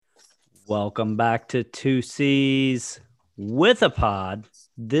Welcome back to Two C's with a Pod.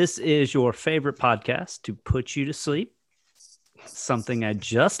 This is your favorite podcast to put you to sleep. Something I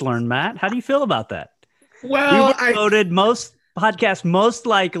just learned, Matt. How do you feel about that? Well, we were voted most podcast most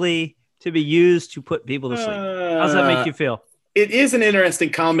likely to be used to put people to sleep. How does that make you feel? It is an interesting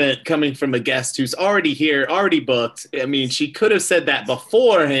comment coming from a guest who's already here, already booked. I mean, she could have said that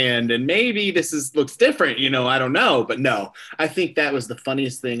beforehand, and maybe looks different. I don't know. But no, I think that was the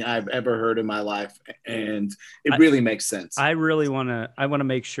funniest thing I've ever heard in my life, and it really makes sense. I want to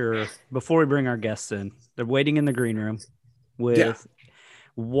make sure before we bring our guests in, they're waiting in the green room with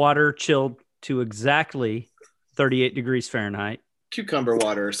water chilled to exactly 38 degrees Fahrenheit. Cucumber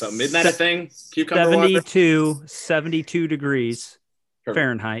water or something. Isn't that a thing? Cucumber 72 degrees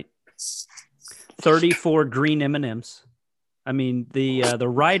Fahrenheit. 34 green M&Ms. I mean, the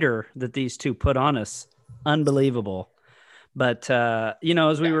rider that these two put on us, unbelievable. But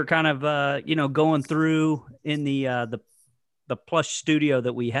as we were kind of going through in the plush studio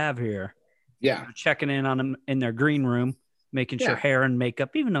that we have here, checking in on them in their green room, making sure hair and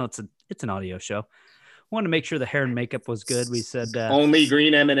makeup, even though it's an audio show, wanted to make sure the hair and makeup was good. We said only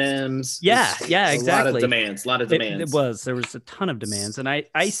green M&Ms. Yeah, exactly. A lot of demands. There was a ton of demands, and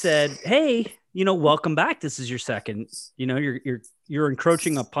I said, hey, welcome back. This is your second. You're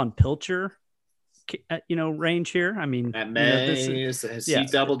encroaching upon Pilcher, range here. I mean, at May has he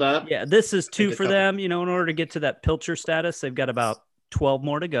doubled up? Yeah, this is two for them. In order to get to that Pilcher status, they've got about 12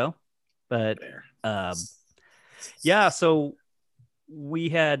 more to go. But so. We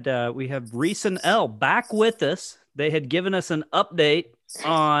have Reese and Elle back with us. They had given us an update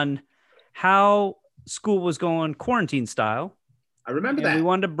on how school was going quarantine style. I remember that. We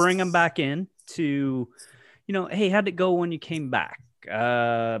wanted to bring them back in to, hey, how'd it go when you came back?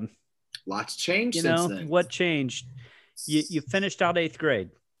 Lots changed since then. What changed? You finished out 8th grade.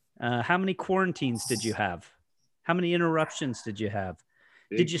 How many quarantines did you have? How many interruptions did you have?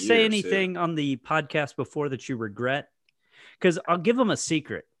 Did you say anything on the podcast before that you regret? Because I'll give them a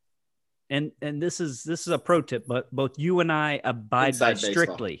secret, and this is a pro tip, but both you and I abide by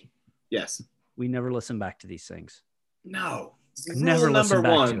strictly. Baseball. Yes, we never listen back to these things. No, never listen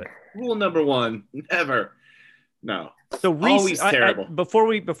back to it. Rule number one: never. No. So Reese, always terrible. Before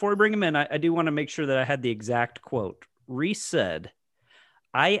we bring him in, I do want to make sure that I had the exact quote. Reese said,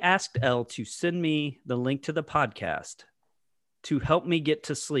 "I asked Elle to send me the link to the podcast to help me get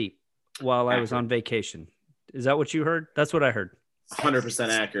to sleep while I was on vacation." Is that what you heard? That's what I heard. 100%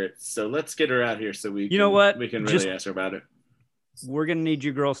 accurate. So let's get her out here so we can really ask her about it. We're going to need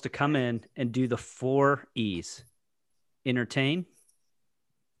you girls to come in and do the 4 E's. Entertain,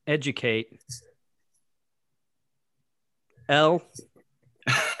 educate, L,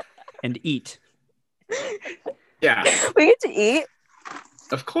 and eat. Yeah. We get to eat?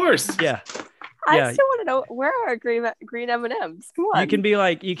 Of course. Yeah. I still want to know, where are our green M&Ms? Come on.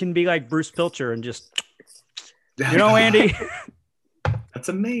 You can be like Bruce Pilcher and just... Andy, that's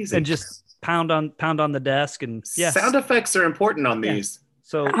amazing. And just pound on the desk, and sound effects are important on these.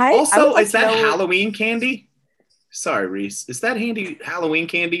 So is that Halloween candy? Sorry, Reese. Is that Halloween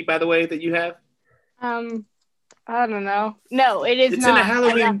candy, by the way, that you have? I don't know. No, it is it's not. It's in a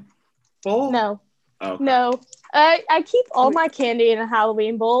Halloween bowl? No. Okay. No. I keep all my candy in a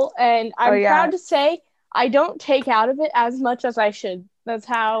Halloween bowl, and I'm proud to say I don't take out of it as much as I should. That's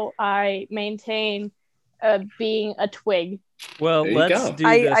how I maintain being a twig. Well, let's do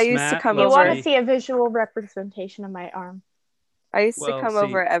this, I used Matt. to come You over. want to see a visual representation of my arm. I used to come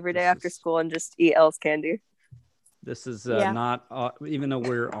over every day after school and just eat Elle's candy. This is not, even though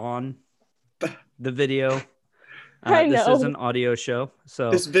we're on the video, I know. this is an audio show. So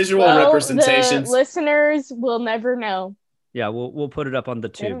this visual representations. The listeners will never know. Yeah, we'll put it up on the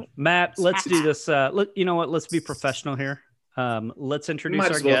tube. Matt, let's do this. You know what? Let's be professional here. Let's introduce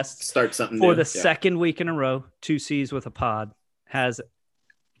our guest. Start something for new. the second week in a row. 2 C's with a Pod has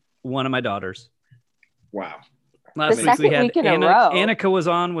one of my daughters. Wow! Last week we had Annika was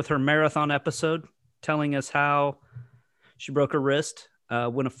on with her marathon episode, telling us how she broke her wrist.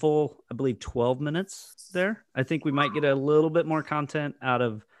 Went a full, I believe, 12 minutes there. I think we might get a little bit more content out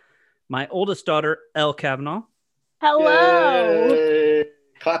of my oldest daughter, Elle Kavanaugh. Hello. Yay.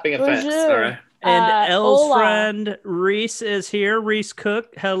 Clapping effects. Bonjour. All right. And Elle's hola. friend Reese is here. Reese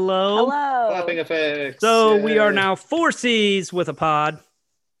Cook, hello. Hello. Clapping effects. So we are now 4 C's with a Pod.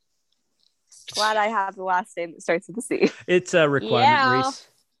 Glad I have the last name that starts with a C. It's a requirement, Reese.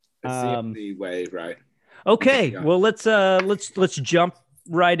 It's the only way, right? Okay, well let's jump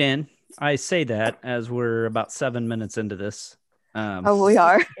right in. I say that as we're about 7 minutes into this. We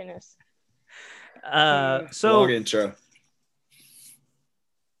are. So long intro.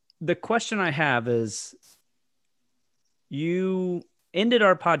 the question I have is, you ended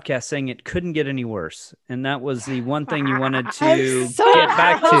our podcast saying it couldn't get any worse, and that was the one thing you wanted to get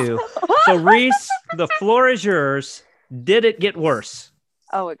back to. So, Reese, the floor is yours. Did it get worse?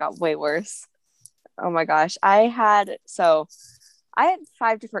 Oh, it got way worse. Oh my gosh. I had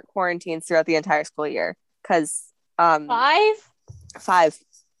 5 different quarantines throughout the entire school year because 5?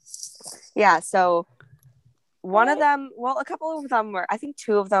 Yeah, so one of them, well, a couple of them were, I think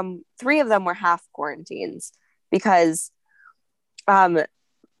 3 of them were half quarantines because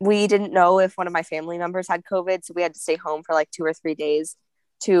we didn't know if one of my family members had COVID, so we had to stay home for like 2 or 3 days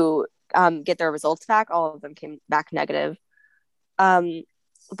to get their results back. All of them came back negative.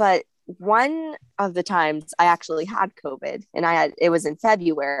 But one of the times I actually had COVID, and it was in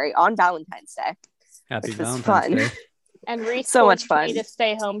February on Valentine's Day. Happy Valentine's Day. And Reese so much fun me to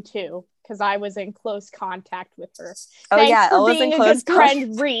stay home too because I was in close contact with her. Oh, Thanks yeah, for being a good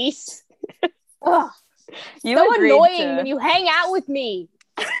friend, Reese. Ugh. You so annoying when you hang out with me.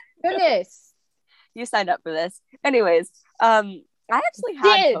 Goodness. You signed up for this. Anyways, I actually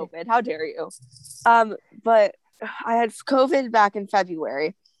had COVID. How dare you? But I had COVID back in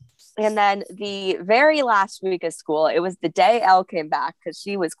February. And then the very last week of school, it was the day Elle came back because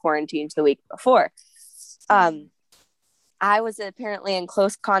she was quarantined the week before. I was apparently in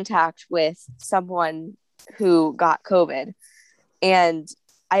close contact with someone who got COVID. And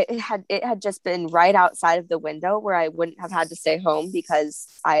it had just been right outside of the window where I wouldn't have had to stay home because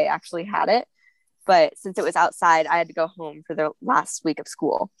I actually had it. But since it was outside, I had to go home for the last week of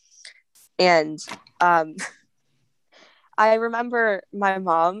school. And I remember my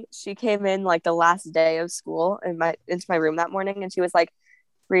mom, she came in like the last day of school into my room that morning. And she was like,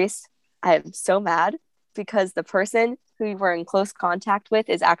 Reese, I am so mad because the person who you were in close contact with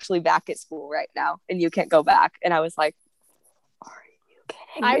is actually back at school right now and you can't go back. And I was like,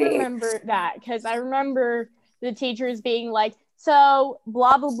 I remember that because I remember the teachers being like, so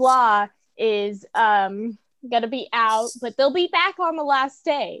blah, blah, blah is going to be out, but they'll be back on the last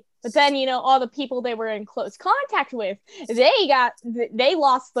day. But then, all the people they were in close contact with, they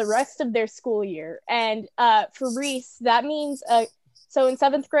lost the rest of their school year. And for Reese, that means, so in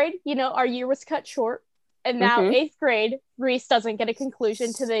 7th grade, our year was cut short. And now 8th grade, Reese doesn't get a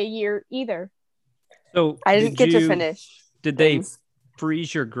conclusion to the year either. So I didn't get to finish. Did they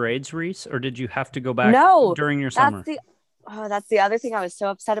freeze your grades, Reese, or did you have to go back during your summer? That's the other thing I was so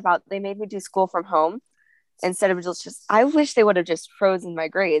upset about. They made me do school from home instead of just I wish they would have just frozen my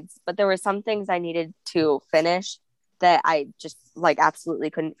grades, but there were some things I needed to finish that I just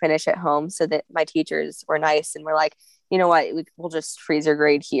absolutely couldn't finish at home, so that my teachers were nice and were like, you know what, we'll just freeze your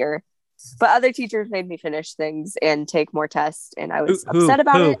grade here. But other teachers made me finish things and take more tests, and I was upset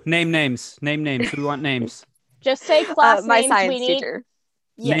about it. Name names. We want names. Just say class my names. science teacher.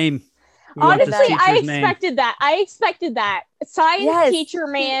 Yes. Name. Honestly, I expected that. Science teacher,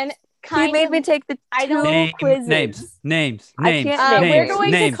 man. He made me take the two quizzes. Names. We're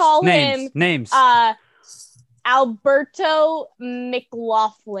going to call him Alberto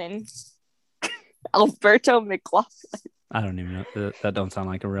McLaughlin. Alberto McLaughlin. I don't even know. That don't sound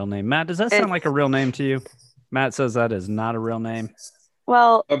like a real name. Matt, does that sound like a real name to you? Matt says that is not a real name.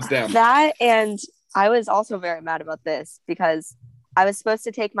 Well, that, and I was also very mad about this because I was supposed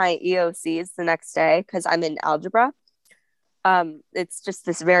to take my EOCs the next day because I'm in algebra. It's just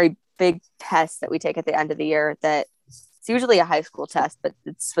this very big test that we take at the end of the year that it's usually a high school test, but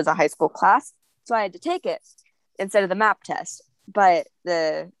this was a high school class. So I had to take it instead of the MAP test. But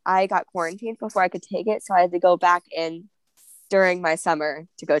I got quarantined before I could take it. So I had to go back in during my summer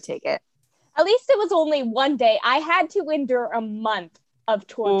to go take it. At least it was only one day. I had to endure a month of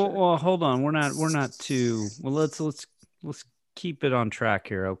torture. Well, hold on. We're not too. Well, let's keep it on track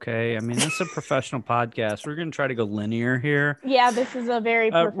here, okay? I mean, this is a professional podcast. We're going to try to go linear here. Yeah, this is a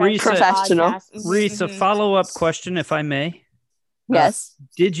very professional. Reese, a follow-up question, if I may. Yes.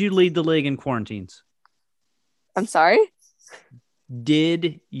 Did you lead the league in quarantines? I'm sorry?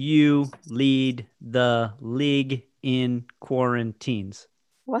 Did you lead the league in quarantines?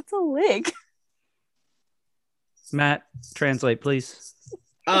 What's a league? Matt, translate, please.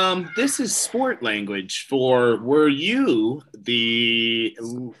 This is sport language for, were you the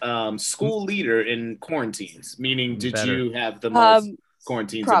school leader in quarantines? Meaning, did you have the most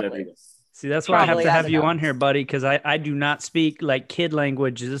quarantines of everyone? See, that's why I have to have you on here, buddy, because I do not speak like kid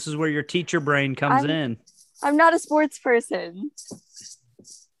language. This is where your teacher brain comes in. I'm not a sports person.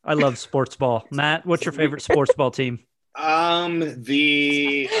 I love sports ball. Matt, what's your favorite sports ball team?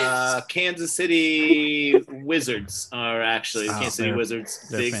 The Kansas City Wizards are actually Kansas City Wizards.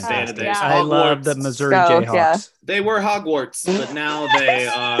 Big fan of theirs. I love the Missouri Jayhawks. Yeah. They were Hogwarts, but now they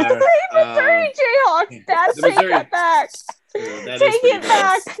are Dad, take that back. Yeah, take it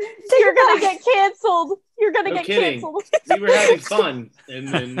back. You're going to get canceled. You're going to get canceled. We were having fun, and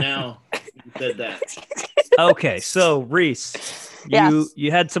then now you said that. Okay, so Reese,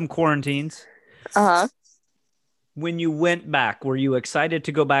 you had some quarantines. Uh-huh. When you went back, were you excited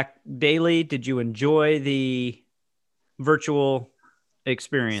to go back daily? Did you enjoy the virtual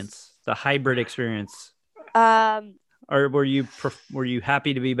experience, the hybrid experience? Or were you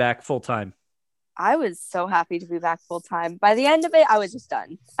happy to be back full time? I was so happy to be back full time. By the end of it, I was just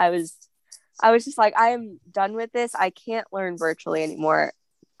done. I was just like, I am done with this. I can't learn virtually anymore.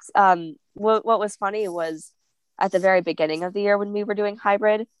 What was funny was at the very beginning of the year when we were doing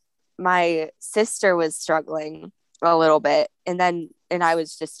hybrid, my sister was struggling a little bit, and I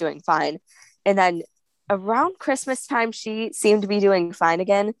was just doing fine. And then around Christmas time, she seemed to be doing fine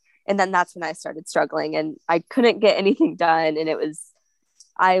again. And then that's when I started struggling, and I couldn't get anything done. And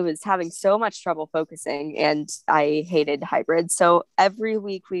I was having so much trouble focusing, and I hated hybrid. So every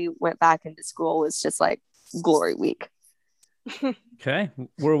week we went back into school was just like glory week. Okay.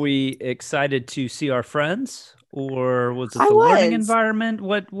 Were we excited to see our friends, or was it the learning environment?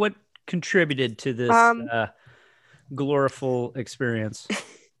 What contributed to this gloriful experience?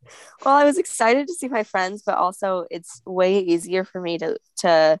 Well, I was excited to see my friends, but also it's way easier for me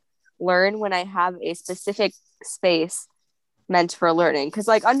to learn when I have a specific space meant for learning. Because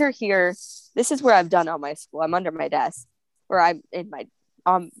like under here, this is where I've done all my school. I'm under my desk, or I'm in my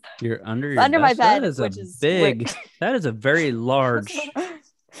You're under my bed, that is a very large.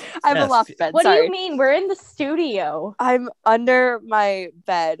 I have a loft bed. What do you mean? We're in the studio. I'm under my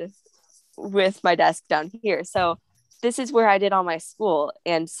bed with my desk down here. So this is where I did all my school.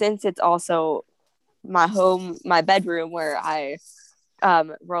 And since it's also my home, my bedroom where I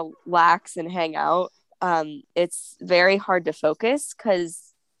relax and hang out, it's very hard to focus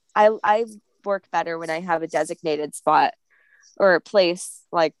because I work better when I have a designated spot or a place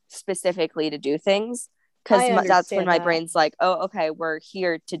like specifically to do things, because that's when my brain's like, oh, okay, we're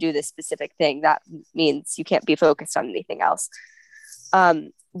here to do this specific thing. That means you can't be focused on anything else.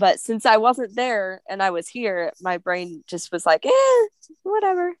 But since I wasn't there and I was here, my brain just was like,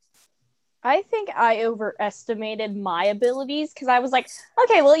 whatever. I think I overestimated my abilities because I was like,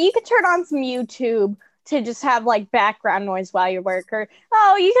 okay, well, you could turn on some YouTube to just have like background noise while you work, or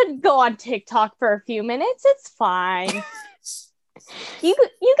you could go on TikTok for a few minutes. It's fine. You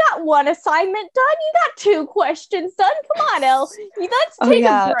got one assignment done. You got 2 questions done. Come on, Elle. Let's take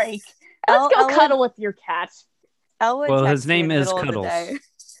a break. Let's go cuddle with your cat. Well, his name is Cuddles.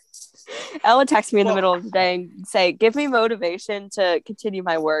 Ella texted me in the middle of the day and say, give me motivation to continue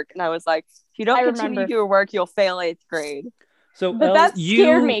my work. And I was like, if you don't continue your work, you'll fail 8th grade. So but that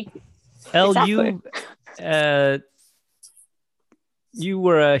scared me. Elle, you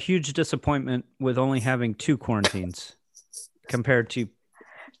were a huge disappointment with only having 2 quarantines compared to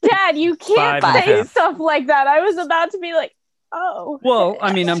Dad, you can't say stuff like that. I was about to be like, oh. Well,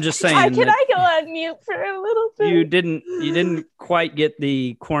 I mean, I'm just saying. Can I go on mute for a little bit? You didn't quite get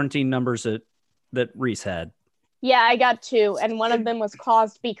the quarantine numbers that Reese had. Yeah, I got 2, and one of them was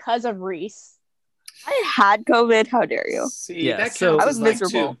caused because of Reese. I had COVID. How dare you? See, so I was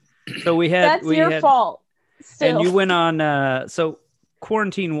miserable. So that's your fault. Still. And you went on. So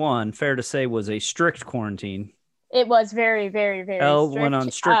quarantine 1, fair to say, was a strict quarantine. It was very, very, very. Elle went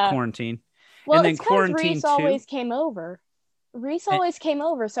on strict quarantine. Well, and then it's because Reese always came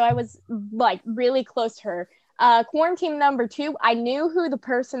over. So I was like really close to her. Quarantine number 2, I knew who the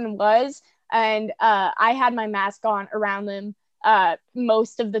person was, and I had my mask on around them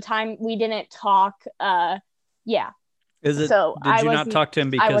most of the time. We didn't talk. Yeah. Is it? So did you not talk to him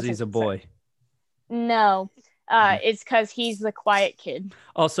because he's a boy? No. It's because he's the quiet kid.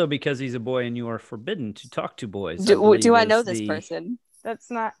 Also because he's a boy and you are forbidden to talk to boys. Do I know this person?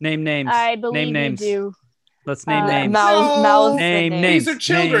 That's not... Name names. I believe you do. Let's name names. Name names. These are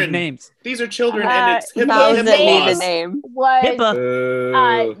children. Names. These are children, and it's HIPAA. The name was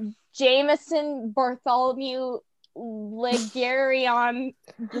HIPAA. Jameson Bartholomew Legarion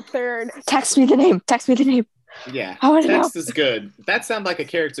III. Text me the name. Yeah, text is good. That sounded like a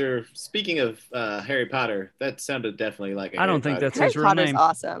character. Speaking of Harry Potter, that sounded definitely like I don't think that's his real Potter's name.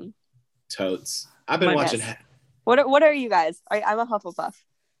 Awesome. Totes. I've been watching. What are you guys? I'm a Hufflepuff.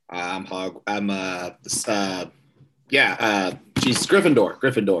 I'm Hog. I'm she's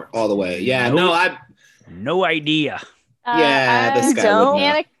Gryffindor all the way. Yeah, no idea. This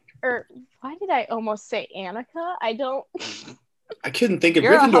guy. Why did I almost say Annika? I don't. I couldn't think of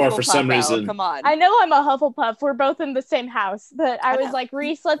Gryffindor for some reason. Come on. I know I'm a Hufflepuff. We're both in the same house. But I was like,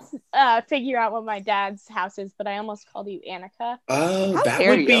 Reese, let's figure out what my dad's house is. But I almost called you Annika. Oh, that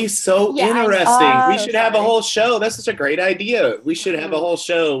would be so interesting. We should have a whole show. That's such a great idea. We should have a whole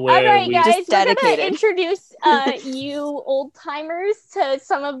show where all right, we guys, just we're going to introduce you old timers to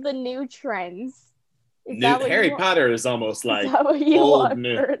some of the new trends. Harry Potter is almost like old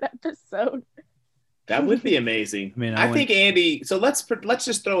new. For an episode. That would be amazing. I think Andy. So let's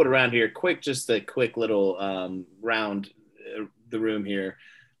just throw it around here. Just a quick little round the room here.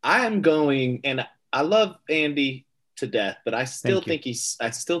 I am going, and I love Andy to death, but I still think he's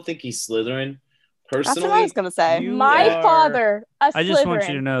Slytherin. Personally, that's what I was gonna say. My father, a Slytherin. I just want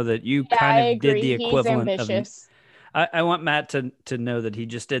you to know that you kind of did the equivalent of. I want Matt to know that he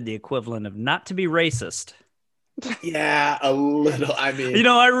just did the equivalent of not to be racist. Yeah, a little. I mean,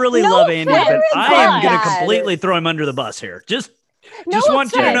 I really love Andy, but I am going to completely throw him under the bus here. Just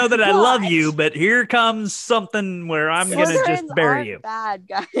want you to know that I love you, but here comes something where I'm going to just bury you. Bad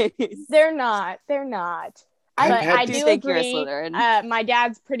guys. They're not. I do agree. My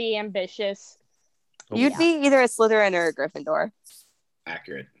dad's pretty ambitious. You'd be either a Slytherin or a Gryffindor.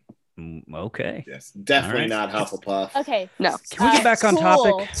 Accurate. Okay. Yes, definitely not Hufflepuff. Okay. No. Can we get back on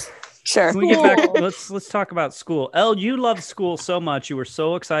topic? Sure. Can we get back? Let's talk about school. Elle, you loved school so much. You were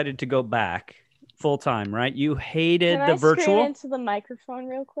so excited to go back full time, right? You hated the virtual. Can I into the microphone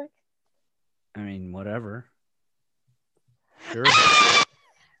real quick? I mean, whatever. Sure.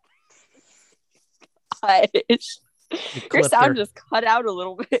 Your sound just cut out a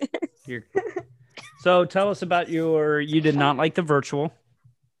little bit. So tell us about you did not like the virtual.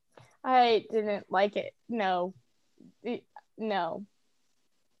 I didn't like it. No. It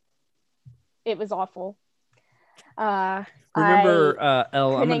was awful. Remember,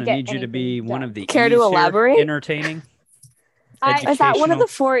 Elle, I'm going to need you to be one of the Care to elaborate? Entertaining. Is that one of the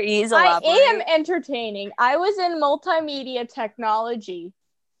 4 E's? Elaborate? I am entertaining. I was in multimedia technology.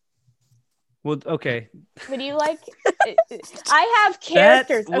 Well, okay. Would you like? I have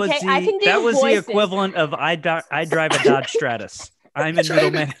characters. I can do that was voices. The equivalent of I drive a Dodge Stratus. I'm in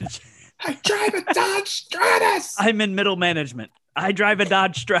middle management. I drive a Dodge Stratus. I'm in middle management. I drive a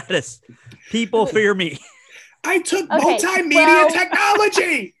Dodge Stratus. People fear me. I took multimedia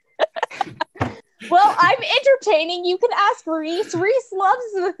technology. Well, I'm entertaining. You can ask Reese. Reese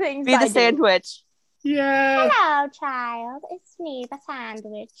loves the things. Be the sandwich. Yeah. Hello, child. It's me, the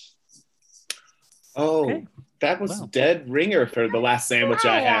sandwich. Oh, that was dead ringer for the last sandwich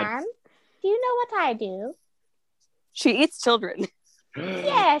I had. Do you know what I do? She eats children.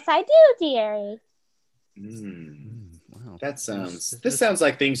 Yes, I do, dearie. Wow. This sounds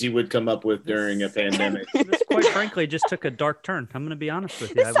like things you would come up with during a pandemic. This, quite frankly, just took a dark turn. I'm going to be honest with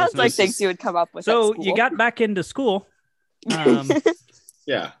you. This sounds like things you would come up with. So you got back into school.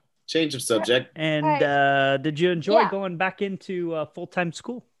 Yeah. Change of subject. And did you enjoy going back into full-time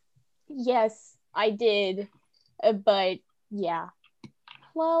school? Yes, I did. But yeah.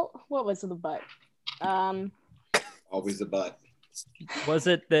 Well, what was the but? Always a but. Was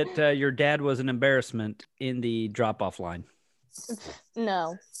it that your dad was an embarrassment in the drop-off line?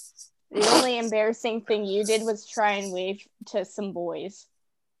 No. The only embarrassing thing you did was try and wave to some boys.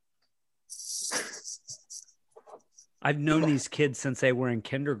 I've known these kids since they were in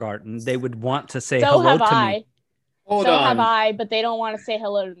kindergarten. They would want to say hello to me. Hold on. have I, but they don't want to say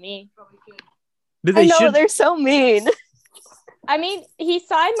hello to me. But I know, they're so mean. I mean, he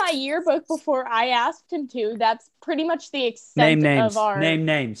signed my yearbook before I asked him to. That's pretty much the extent of our... Name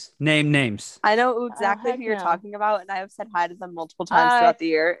names. I know exactly who you're talking about, and I have said hi to them multiple times throughout the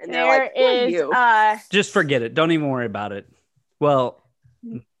year, and they're like, who are you? Just forget it. Don't even worry about it. Well,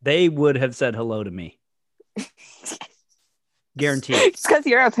 they would have said hello to me. Guaranteed. It's because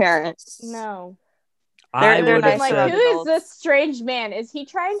you're a parent. No. They're nice like, who is this strange man? Is he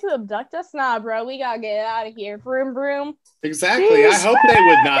trying to abduct us? Nah, bro, we gotta get out of here. Broom, broom. Exactly. Jeez. I hope they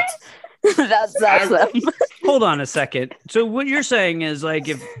would not. That's them. Hold on a second. So what you're saying is, like,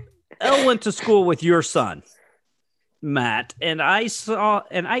 if Elle went to school with your son, Matt, and I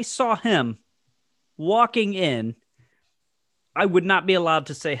saw him walking in, I would not be allowed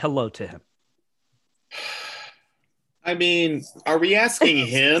to say hello to him. I mean, are we asking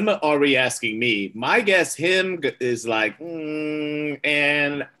him or are we asking me? My guess, him is like,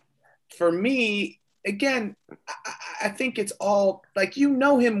 and for me, again, I think it's all like, you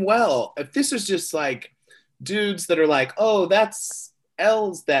know him well. If this is just like dudes that are like, oh, that's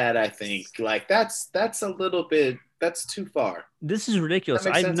Elle's dad, I think like that's a little bit, that's too far. This is ridiculous.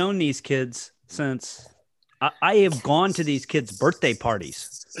 I've known these kids since I have gone to these kids' birthday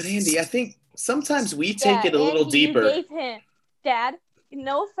parties. But Andy, I think sometimes we take it a little deeper. Dad,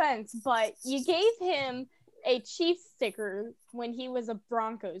 no offense, but you gave him a Chiefs sticker when he was a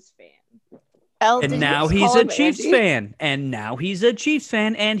Broncos fan. And now he's a Chiefs fan. And now he's a Chiefs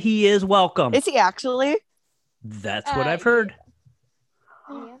fan, and he is welcome. Is he actually? That's what I've heard.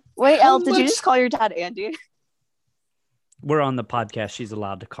 Yeah. Wait, Elle, did you just call your dad Andy? We're on the podcast. She's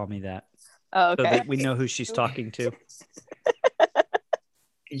allowed to call me that. Oh, okay. So that we know who she's talking to.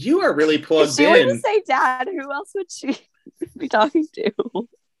 You are really plugged in. If she were to say dad, who else would she be talking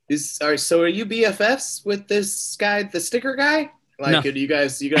to? So are you BFFs with this guy, the sticker guy? Like, no. do you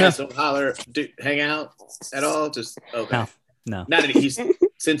guys don't holler, hang out at all? Just okay. No. Not that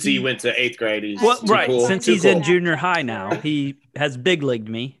since he went to 8th grade. He's right. Cool. Since he's in junior high now, he has big leagued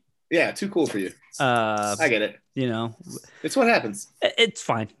me. Yeah, too cool for you. I get it. You know, it's what happens. It's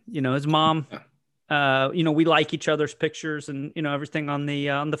fine. You know, his mom. We like each other's pictures and everything on the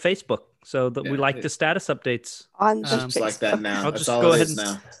Facebook, so that we like the status updates. On the like that now. I'll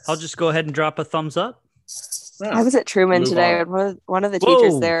just go ahead and drop a thumbs up. Yeah. I was at Truman today, and one of the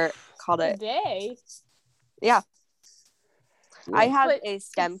teachers there called it. Today? Yeah. I had a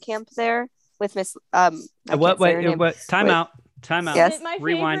STEM camp there with Miss. What? Time out. Yes.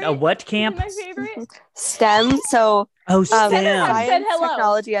 Rewind. A what camp? My favorite. STEM. So. Oh, STEM. Science,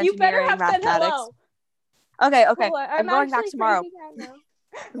 technology, engineering, mathematics. Okay. Cool. I'm going back tomorrow.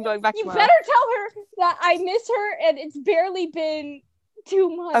 I'm going back tomorrow. You better tell her that I miss her, and it's barely been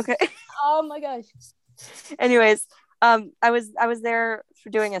 2 months. Okay. Oh my gosh. Anyways, I was there for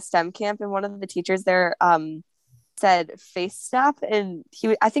doing a STEM camp, and one of the teachers there said Face Snap, and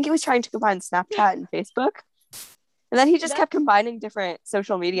I think he was trying to combine Snapchat and Facebook, and then he just kept combining different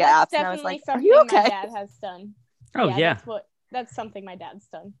social media apps, and I was like, "Are you okay?" My dad has done. Oh yeah. That's something my dad's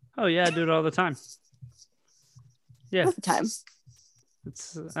done. Oh yeah, I do it all the time. Yeah, all the time.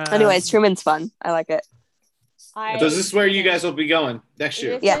 It's anyways, Truman's fun. I like it. So is this where you guys will be going next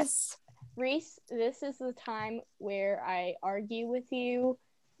year? Yes. Reese, this is the time where I argue with you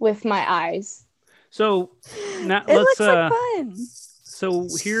with my eyes. So now it looks like fun. So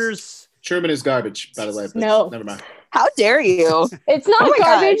here's Truman is garbage, by the way. No, never mind. How dare you? It's not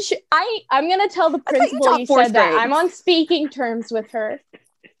garbage. Gosh. I'm gonna tell the principal you said that. I'm on speaking terms with her.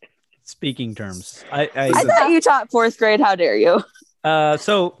 Speaking terms. I thought you taught 4th grade. How dare you?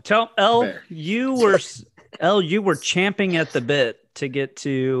 So tell Elle, you were champing at the bit to get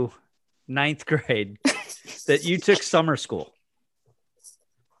to 9th grade that you took summer school.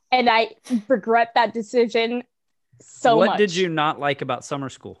 And I regret that decision so much. What did you not like about summer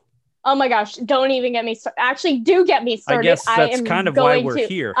school? Oh my gosh, don't even get me started. Actually, do get me started. I guess that's kind of why we're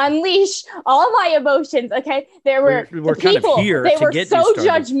here. Unleash all my emotions, okay? There were we're people, kind of here they to were get so you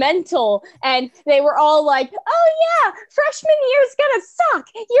started. Judgmental, and they were all like, oh yeah, freshman year's gonna suck.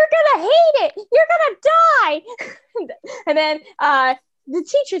 You're gonna hate it. You're gonna die. And then the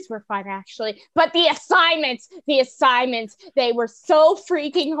teachers were fine, actually. But the assignments, they were so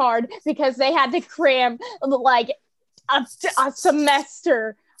freaking hard because they had to cram like a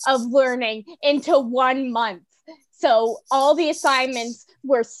semester of learning into 1 month. So all the assignments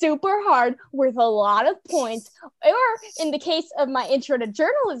were super hard with a lot of points. Or in the case of my intro to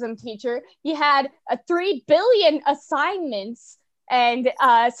journalism teacher, you had 3 billion assignments, and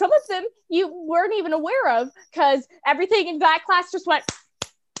some of them you weren't even aware of because everything in that class just went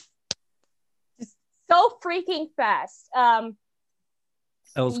so freaking fast.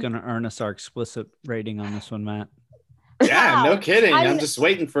 Elle's gonna earn us our explicit rating on this one, Matt. Yeah, no kidding. I'm just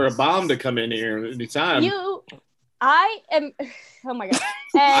waiting for a bomb to come in here anytime. I am. Oh my god!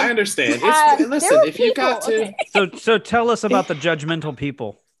 And, I understand. Listen, if you got to, so tell us about the judgmental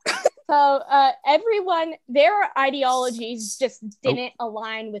people. So everyone, their ideologies just didn't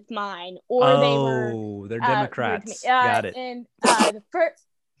align with mine, or they're Democrats. Got it. And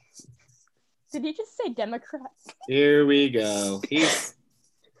did you just say Democrats? Here we go. He's.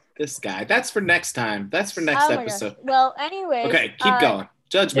 This guy. That's for next time. That's for next episode. Well, anyway. Okay, keep going.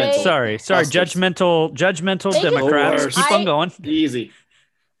 Judgmental. Sorry. Judgmental Democrats. Keep on going. Easy.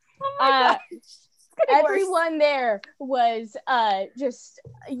 Oh my gosh. Everyone there was just,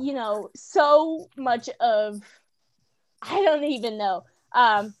 so much of, I don't even know.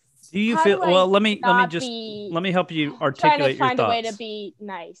 Do you feel? Well, let me help you articulate your thoughts. Trying to find a way to be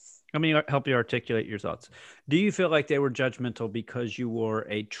nice. Let me help you articulate your thoughts. Do you feel like they were judgmental because you wore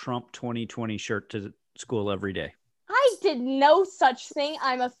a Trump 2020 shirt to school every day? I did no such thing.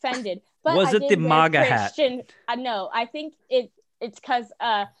 I'm offended. But was it the MAGA hat? No, I think it's because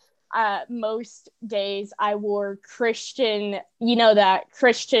most days I wore Christian, that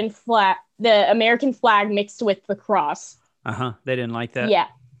Christian flag, the American flag mixed with the cross. They didn't like that? Yeah.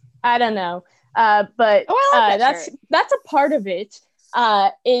 I don't know. But that's a part of it.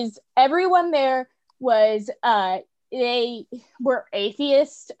 Is everyone there was they were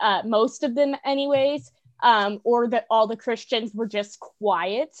atheists, most of them anyways, or that all the Christians were just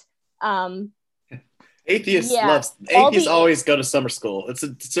quiet. Atheists always go to summer school.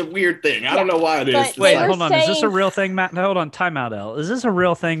 It's a weird thing. I don't know why it is. Wait, hold on. Is this a real thing, Matt? Hold on. Time out, Elle. Is this a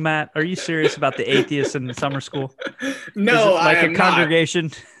real thing, Matt? Are you serious about the atheists in summer school? No, like I am a congregation.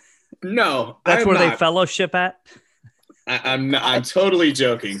 Not. No, that's where they fellowship at. I'm totally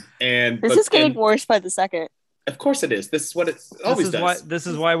joking. And this is getting worse by the second. Of course it is. This is what it always does. This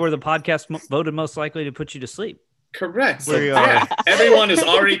is why we're the podcast voted most likely to put you to sleep. Correct. So, everyone is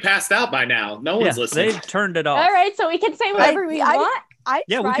already passed out by now. No one's listening. They've turned it off. All right, so we can say whatever we want.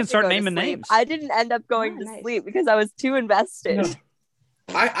 We can start naming names. I didn't end up going to sleep because I was too invested. No.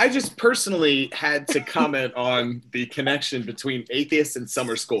 I just personally had to comment on the connection between atheists and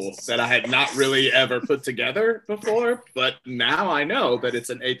summer school that I had not really ever put together before, but now I know that it's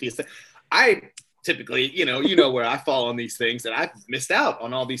an atheist. I typically, you know where I fall on these things, and I've missed out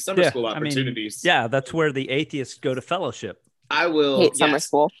on all these summer school opportunities. That's where the atheists go to fellowship. I will hate summer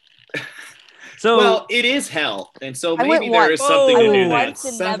school. So it is hell, and so maybe there is something to do that. Once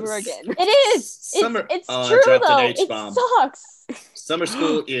and never again. It is. It's true though. It sucks. Summer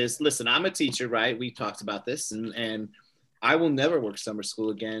school is. Listen, I'm a teacher, right? We talked about this, and I will never work summer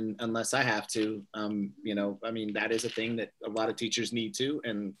school again unless I have to. That is a thing that a lot of teachers need to,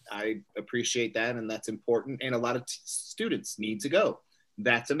 and I appreciate that, and that's important. And a lot of students need to go.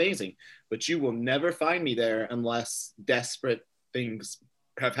 That's amazing. But you will never find me there unless desperate things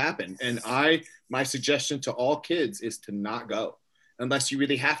have happened. And my suggestion to all kids is to not go unless you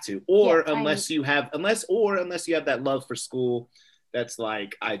really have to, or unless you have that love for school. That's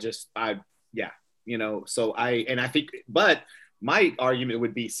like, but my argument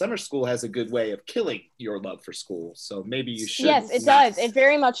would be summer school has a good way of killing your love for school. So maybe you should. Yes, it does. It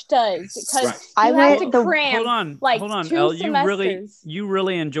very much does. Because you have to cram hold on, 2 Elle, semesters. You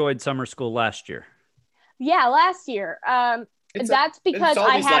really enjoyed summer school last year. Yeah, last year. That's because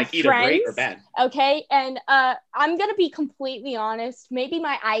I had friends. Great or bad. Okay, and I'm gonna be completely honest. Maybe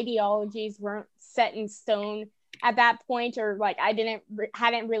my ideologies weren't set in stone at that point, or like I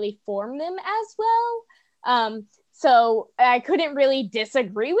hadn't really formed them as well. So I couldn't really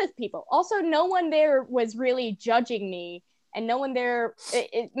disagree with people. Also, no one there was really judging me, and no one there.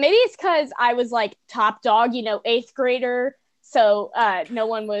 Maybe it's because I was like top dog, 8th grader. So no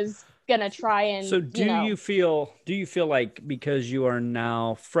one was gonna try and. So do you feel like because you are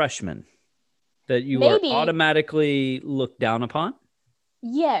now freshmen that you are automatically looked down upon?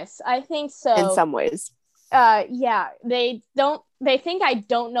 Yes, I think so. In some ways. Yeah, they think I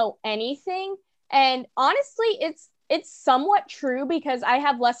don't know anything, and honestly it's somewhat true because I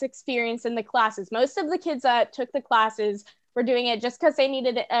have less experience in the classes. Most of the kids that took the classes were doing it just because they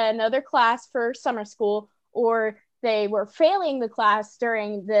needed another class for summer school, or they were failing the class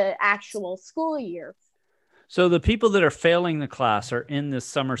during the actual school year. So the people that are failing the class are in this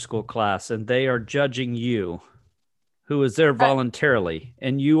summer school class, and they are judging you, who is there voluntarily,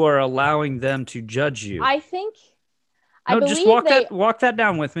 and you are allowing them to judge you. I think. Just walk that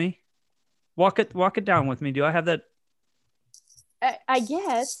down with me. Walk it down with me. Do I have that? I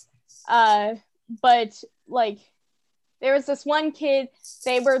guess. But like, there was this one kid.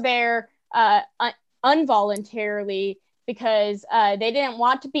 They were there involuntarily because they didn't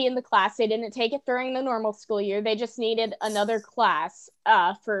want to be in the class. They didn't take it during the normal school year. They just needed another class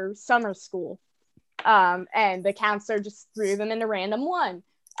for summer school. And the counselor just threw them in a random one.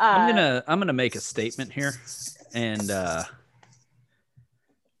 I'm gonna make a statement here, and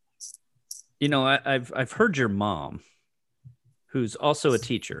I've heard your mom, who's also a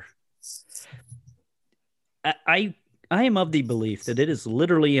teacher. I am of the belief that it is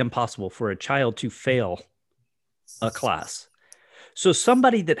literally impossible for a child to fail a class. So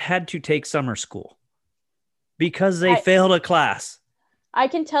somebody that had to take summer school because they failed a class. I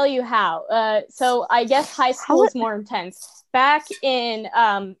can tell you how. So I guess high school is more intense. Back in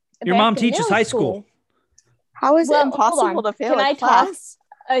your mom teaches high school. How is it impossible to fail a class?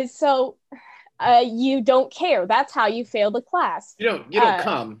 You don't care. That's how you fail the class. You don't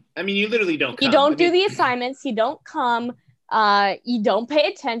come. I mean, you literally don't come. You don't do the assignments. You don't come. You don't pay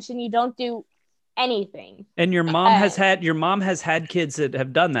attention. You don't do anything. And your mom has had kids that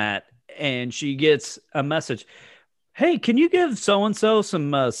have done that, and she gets a message. Hey, can you give so-and-so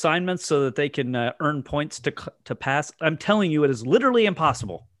some assignments so that they can earn points to pass? I'm telling you, it is literally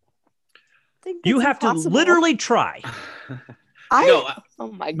impossible. You have to literally try. Oh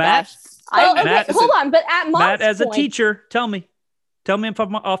my gosh. Hold on, but at Mom's Matt, as point, a teacher, tell me if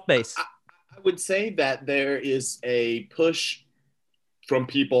I'm off base. I would say that there is a push from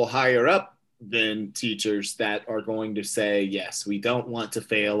people higher up than teachers that are going to say, yes, we don't want to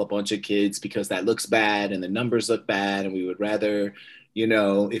fail a bunch of kids because that looks bad and the numbers look bad. And we would rather,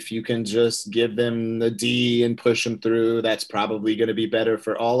 if you can just give them the D and push them through, that's probably going to be better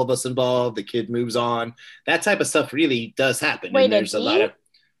for all of us involved. The kid moves on. That type of stuff really does happen. Wait, and there's a lot of,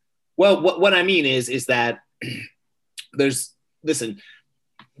 well, what I mean is that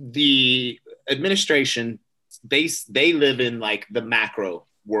the administration, they live in like the macro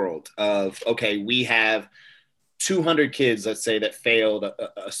world of, okay, we have 200 kids, let's say, that failed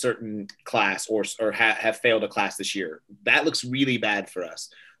a certain class or have failed a class this year. That looks really bad for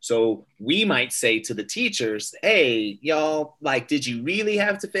us. So we might say to the teachers, hey, y'all, like, did you really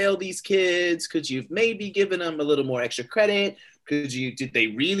have to fail these kids? Could you have maybe given them a little more extra credit? Did they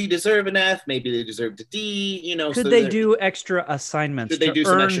really deserve an F? Maybe they deserved a D, Could they do extra assignments to do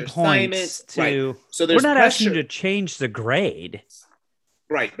earn extra points? Right. So we're not asking you to change the grade.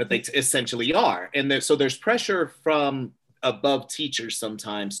 Right, but they essentially are. And so there's pressure from above teachers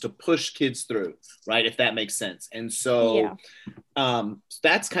sometimes to push kids through, right? If that makes sense. And so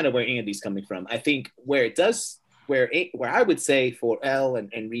that's kind of where Andy's coming from. I think where I would say for Elle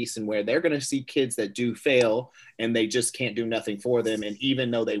and Reese, and where they're going to see kids that do fail and they just can't do nothing for them. And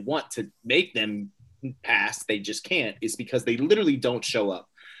even though they want to make them pass, they just can't, is because they literally don't show up.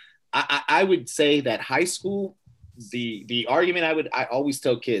 I would say that high school, the argument I always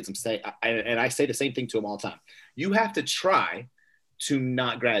tell kids, and I say the same thing to them all the time. You have to try to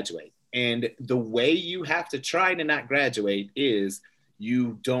not graduate. And the way you have to try to not graduate is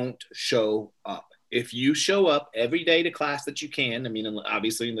you don't show up. If you show up every day to class that you can, I mean,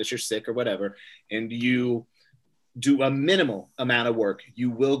 obviously, unless you're sick or whatever, and you do a minimal amount of work,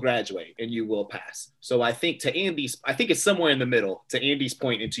 you will graduate and you will pass. So I think it's somewhere in the middle, to Andy's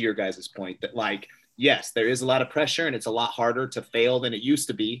point and to your guys' point, that like, yes, there is a lot of pressure and it's a lot harder to fail than it used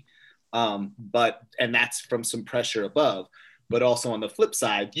to be. And that's from some pressure above. But also on the flip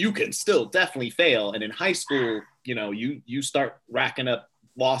side, you can still definitely fail. And in high school, you start racking up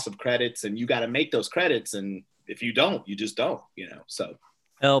loss of credits and you got to make those credits. And if you don't, you just don't, so.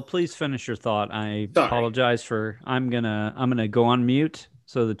 Elle, please finish your thought. Apologize I'm gonna go on mute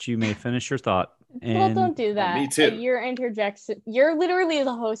so that you may finish your thought. Well, don't do that. Me too. You're literally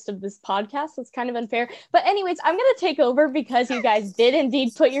the host of this podcast. It's kind of unfair. But anyways, I'm gonna take over because you guys did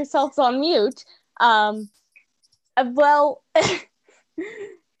indeed put yourselves on mute. Well,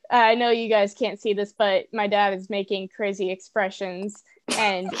 I know you guys can't see this, but my dad is making crazy expressions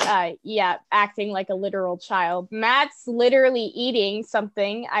and acting like a literal child. Matt's literally eating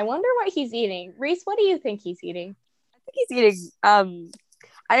something. I wonder what he's eating. Reese, what do you think he's eating? I think he's eating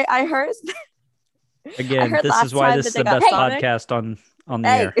I heard again, this is why this is the best podcast on the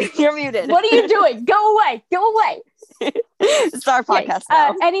air. You're muted. What are you doing? Go away. It's our podcast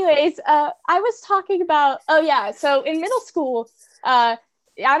now. Anyways, I was talking about, so in middle school, I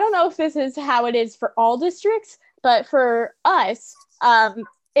don't know if this is how it is for all districts, but for us,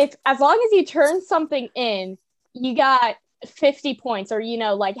 if as long as you turn something in, you got 50 points or,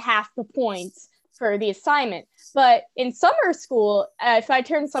 like half the points for the assignment. But in summer school, if I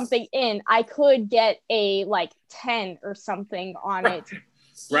turn something in, I could get a 10 or something on it.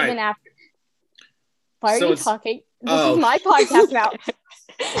 Right. Even after. Why are you talking? This is my podcast now.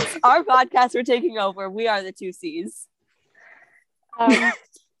 Our podcast, we're taking over. We are the 2 C's.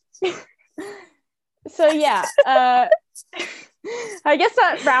 So yeah, I guess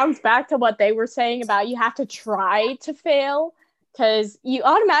that rounds back to what they were saying about you have to try to fail because you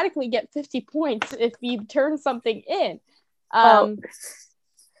automatically get 50 points if you turn something in. I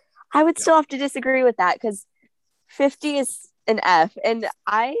would still have to disagree with that because 50 is an F. And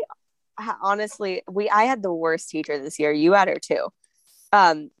I honestly, I had the worst teacher this year. You had her too.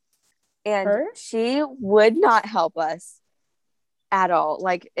 And she would not help us at all.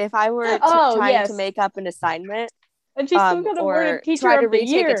 Like if I were trying to make up an assignment and she's still gonna or teacher try to of the retake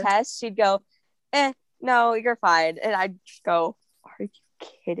year. a test, she'd go, no, you're fine. And I'd go, are you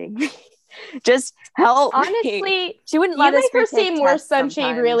kidding me? Just help Honestly, me. She wouldn't let us make her seem worse than she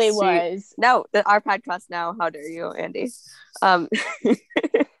really was. No, our podcast now. How dare you, Andy?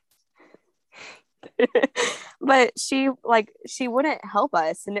 But she wouldn't help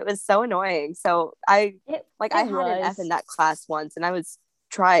us, and it was so annoying. So I had an F in that class once, and I was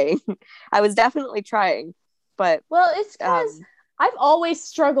trying. I was definitely trying, but it's because I've always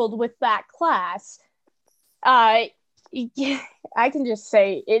struggled with that class. I can just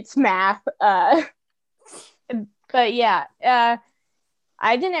say it's math. But yeah,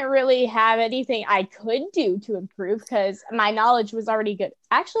 I didn't really have anything I could do to improve because my knowledge was already good.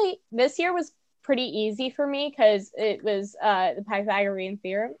 Actually, this year was pretty easy for me because it was the Pythagorean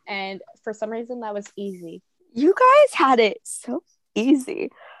theorem, and for some reason that was easy. You guys had it so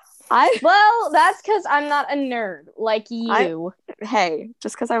easy. Well, that's because I'm not a nerd like you. Hey,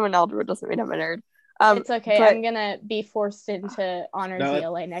 just because I'm an algebra doesn't mean I'm a nerd. It's okay. I'm gonna be forced into honors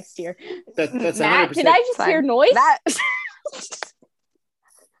ELA next year. That's Matt, did I just hear noise?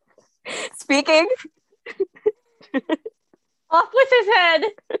 Speaking. Off with his head.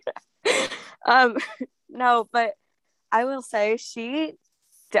 No, but I will say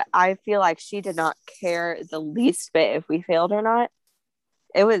I feel like she did not care the least bit if we failed or not.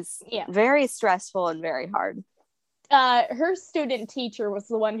 It was very stressful and very hard. Her student teacher was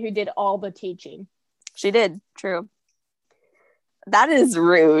the one who did all the teaching. She did, true. That is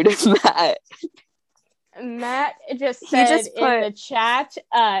rude, Matt. Matt just said in the chat,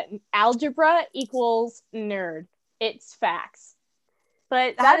 algebra equals nerd. It's facts.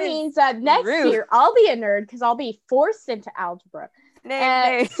 But that means that next year I'll be a nerd because I'll be forced into algebra.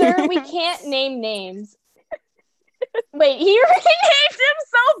 Sir, we can't name names. Wait, he already named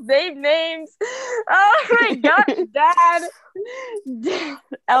himself names. Oh my gosh, Dad.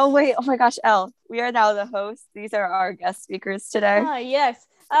 Oh my gosh, Elle. We are now the hosts. These are our guest speakers today. Yes.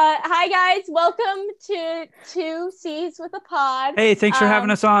 Hi guys, welcome to 2 C's with a Pod. Hey, thanks for having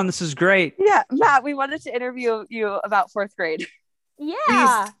us on. This is great. Yeah, Matt, we wanted to interview you about 4th grade.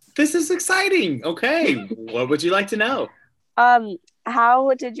 Yeah. This is exciting. Okay. What would you like to know? How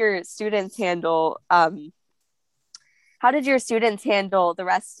did your students handle the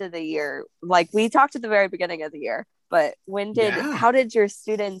rest of the year? Like, we talked at the very beginning of the year, but how did your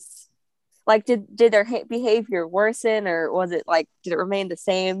students, like, did their behavior worsen, or was it like, did it remain the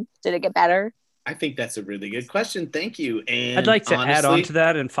same? Did it get better? I think that's a really good question. Thank you. And I'd like to add on to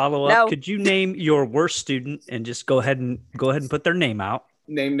that and follow up. No. Could you name your worst student and just go ahead and put their name out?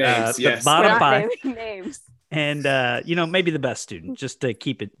 Name names. Yes. The bottom 5. Names. And maybe the best student, just to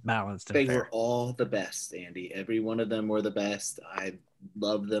keep it balanced. They were all the best, Andy. Every one of them were the best. I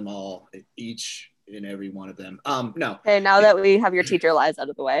love them all, each and every one of them. No. Okay, now that we have your teacher lies out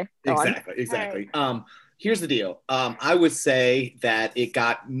of the way. Exactly. Right. Here's the deal. I would say that it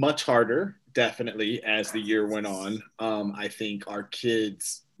got much harder, definitely, as the year went on. I think our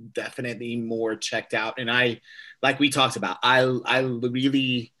kids definitely more checked out, and like we talked about, I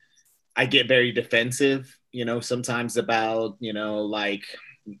get very defensive, sometimes about, like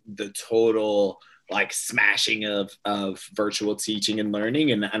the total like smashing of virtual teaching and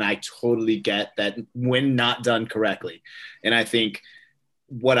learning. And I totally get that when not done correctly. And I think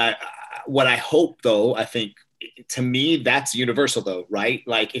what I hope, though, I think to me, that's universal though, right?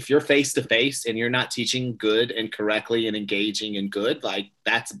 Like if you're face to face and you're not teaching good and correctly and engaging and good, like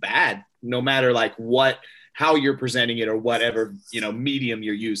that's bad, no matter like how you're presenting it or whatever, medium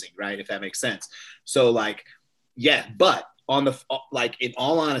you're using, right? If that makes sense. So like, yeah, but in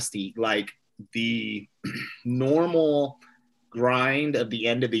all honesty, like the normal grind of the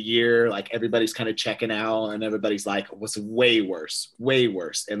end of the year, like everybody's kind of checking out and everybody's like, was way worse.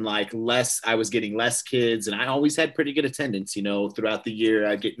 And like I was getting less kids, and I always had pretty good attendance, throughout the year.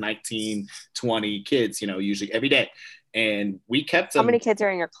 I'd get 19, 20 kids, usually every day. And we kept them. How many kids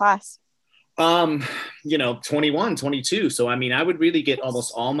are in your class? 21, 22. So, I mean, I would really get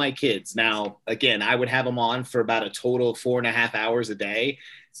almost all my kids. Now, again, I would have them on for about a total of 4.5 hours a day.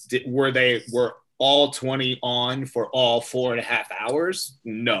 Were all 20 on for all 4.5 hours?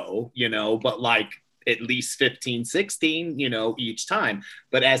 No, but like at least 15, 16, each time.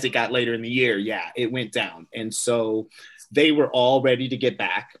 But as it got later in the year, yeah, it went down. And so they were all ready to get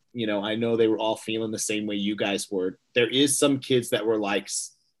back. I know they were all feeling the same way you guys were. There is some kids that were like,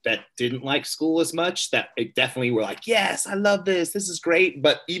 that didn't like school as much, that it definitely were like, yes, I love this. This is great.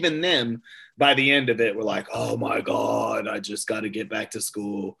 But even them, by the end of it, were like, oh my God, I just got to get back to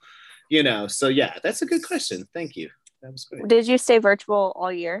school. So yeah, that's a good question. Thank you. That was great. Did you stay virtual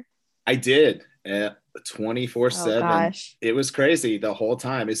all year? I did. 24/7. It was crazy the whole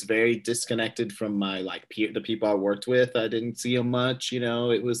time. It's very disconnected from my the people I worked with. I didn't see them much.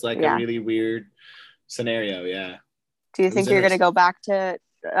 It was like a really weird scenario. Yeah. Do you think you're going to go back to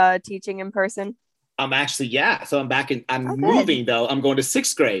teaching in person? I'm actually, yeah. So I'm back I'm moving though. I'm going to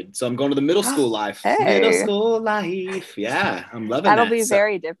 6th grade. So I'm going to the middle school life. Hey. Middle school life. Yeah. I'm loving That'll be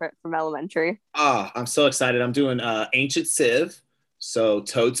very different from elementary. I'm so excited. I'm doing Ancient Civ. So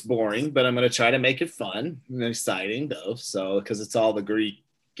totes boring, but I'm going to try to make it fun and exciting though. So, because it's all the Greek,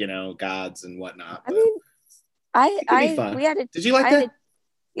 gods and whatnot. I mean, we had Did you like that?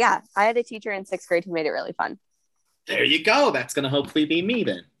 Yeah. I had a teacher in 6th grade who made it really fun. There you go. That's going to hopefully be me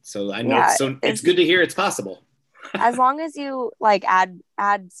then. So I know. So it's good to hear it's possible. As long as you like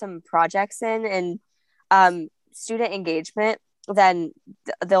add some projects in and student engagement, then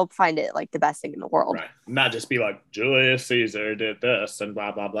they'll find it like the best thing in the world. Right. Not just be like Julius Caesar did this and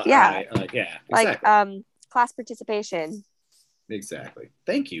blah blah blah. Yeah. Right. Yeah. Exactly. Like class participation. Exactly.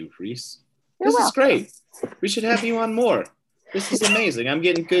 Thank you, Reese. You're welcome. Is great. We should have you on more. This is amazing. I'm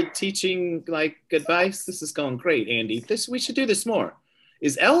getting good teaching like advice. This is going great, Andy. We should do this more.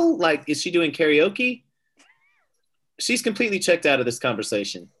 Is she doing karaoke? She's completely checked out of this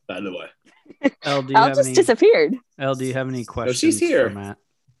conversation, by the way. Elle just disappeared. Elle, do you have any questions she's here. for Matt?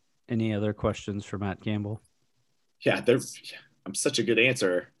 Any other questions for Matt Campbell? Yeah, I'm such a good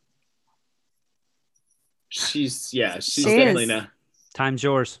answerer. She's definitely not. Time's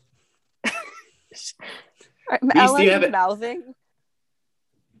yours. Reese, do you have it? Mouthing?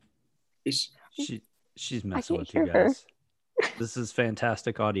 She's messing with you guys. This is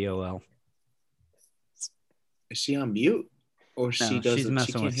fantastic audio, Elle. Is she on mute? Or she doesn't? She's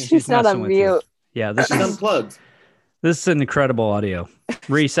messing with you. She's not on mute. Yeah, this is is unplugged. This is an incredible audio.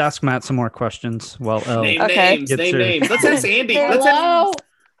 Reese, ask Matt some more questions. Well, Elle. Name names. Let's ask Andy. Hello.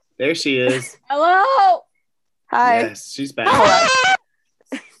 There she is. Hello. Hi. Yes, she's back.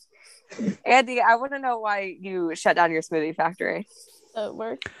 Andy, I want to know why you shut down your smoothie factory.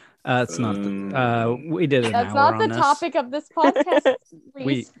 Work. It's not. We did an That's hour not the on this. topic of this podcast.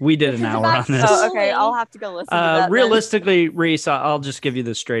 we did an hour on this. Oh, okay, I'll have to go listen to that. Realistically, Reese, I'll just give you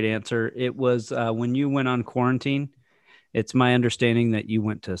the straight answer. It was when you went on quarantine. It's my understanding that you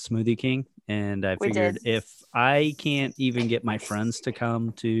went to Smoothie King, and I figured if I can't even get my friends to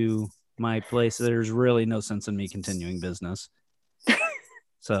come to my place, there's really no sense in me continuing business.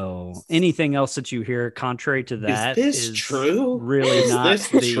 So anything else that you hear contrary to that is true? Really not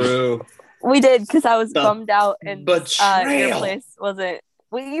true. We did because I was bummed out and your place wasn't.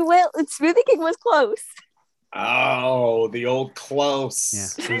 You went. Smoothie King was close. Oh, the old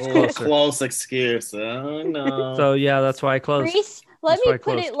close. Yeah, close excuse. Oh no. So yeah, that's why I closed. Reese, let me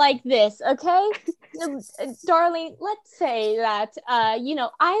put it like this, okay? Darling, let's say that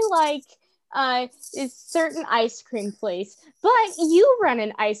I like is certain ice cream place, but you run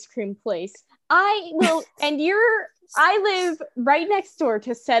an ice cream place. I will, and I live right next door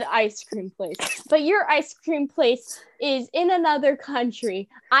to said ice cream place, but your ice cream place is in another country.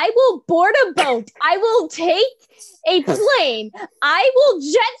 I will board a boat. I will take a plane. I will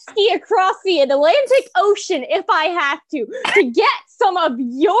jet ski across the Atlantic Ocean if I have to get some of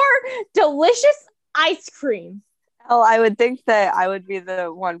your delicious ice cream. Well, I would think that I would be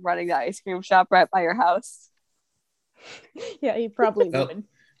the one running the ice cream shop right by your house. Yeah, you probably would.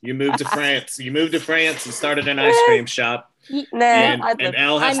 You moved to France. And started an ice cream shop. And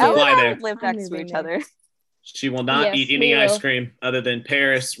Elle has to fly there. Live next to each other. She will not eat any ice cream other than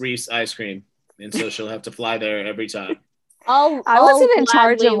Paris Reese ice cream. And so she'll have to fly there every time. I wasn't in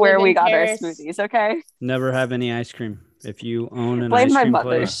charge of where we got our smoothies, okay? Never have any ice cream. If you own an Blame ice cream my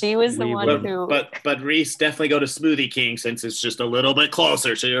mother. place, she was the one who. But Reese, definitely go to Smoothie King since it's just a little bit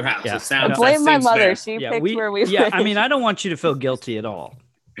closer to your house. Yeah. It sounds. Blame my mother. Fair. She picked where we. Yeah, I mean, I don't want you to feel guilty at all.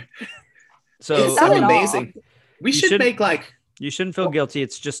 So it's so amazing. We should make like. You shouldn't feel guilty.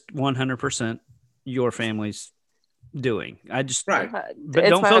 It's just 100% your family's doing. I just right, but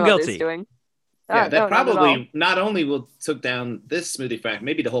don't feel guilty. Yeah, that probably not only will took down this smoothie factory,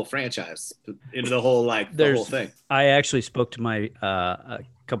 maybe the whole franchise, into the whole the whole thing. I actually spoke to my a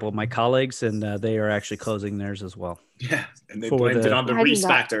couple of my colleagues, and they are actually closing theirs as well. Yeah, and they blamed it on the Reese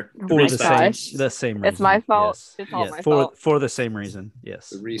factor. For the same reason. It's my fault. Yes. It's all my fault. For the same reason. Yes.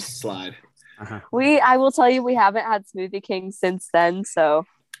 The Reese slide. Uh-huh. I will tell you, we haven't had Smoothie King since then. So.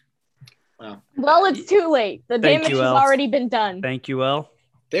 Well, it's too late. The damage has already been done. Thank you, Elle.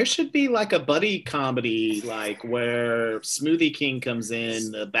 There should be like a buddy comedy, like where Smoothie King comes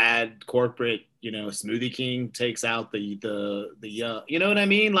in, the bad corporate, Smoothie King takes out the you know what I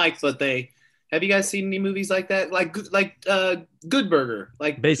mean? Like, but have you guys seen any movies like that? Like Good Burger,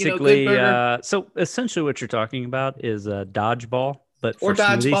 like basically. Good Burger. So essentially, what you're talking about is Dodgeball. But or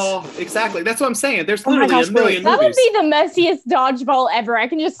dodgeball, smoothies. Exactly. That's what I'm saying. There's literally a million movies. That would be the messiest dodgeball ever. I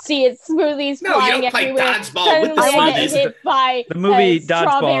can just see it, smoothies flying everywhere. Dodgeball with the smoothies. Hit by the movie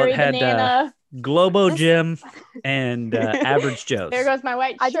Dodgeball had Globo Gym and Average Joe's. There goes my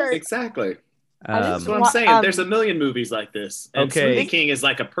white shirt. Exactly. That's what I'm saying. There's a million movies like this. And Smoothie King is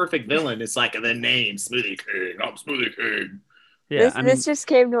like a perfect villain. It's like the name Smoothie King. I'm Smoothie King. Yeah, this just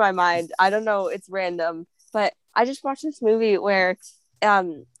came to my mind. I don't know. It's random, but I just watched this movie where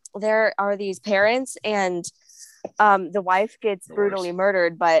there are these parents and the wife gets brutally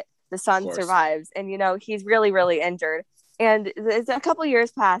murdered, but the son survives, and he's really, really injured, and it's a couple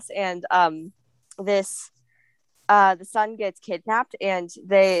years pass, and the son gets kidnapped, and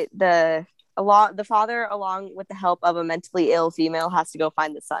the father, along with the help of a mentally ill female, has to go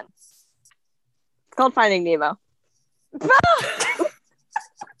find the son. It's called Finding Nemo.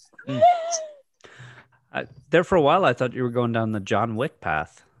 There for a while, I thought you were going down the John Wick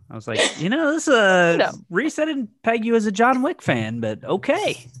path. I was like, this Reese, I didn't peg you as a John Wick fan, but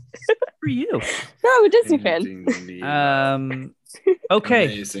okay. For you. No, I'm a Disney fan. Okay.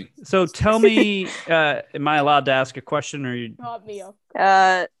 Amazing. So tell me, am I allowed to ask a question, or you? Not me.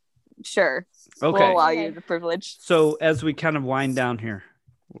 Sure. Okay. We'll allow you the privilege. So as we kind of wind down here,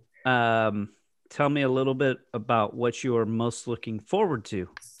 tell me a little bit about what you are most looking forward to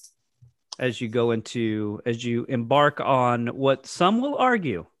as you embark on what some will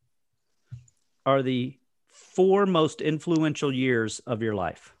argue are the 4 most influential years of your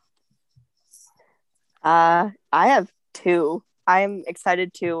life. I have 2. I'm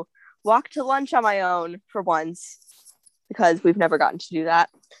excited to walk to lunch on my own for once, because we've never gotten to do that.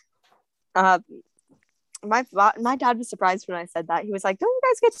 My dad was surprised when I said that. He was like, "Don't you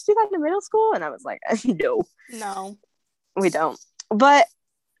guys get to do that in middle school?" And I was like, No, we don't. But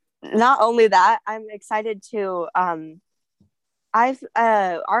not only that, I'm excited to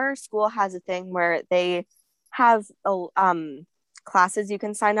our school has a thing where they have classes you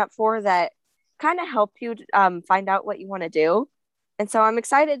can sign up for that kind of help you find out what you want to do. And so I'm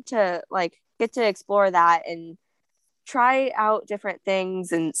excited to get to explore that and try out different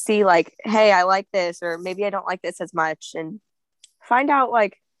things and see hey, I like this, or maybe I don't like this as much, and find out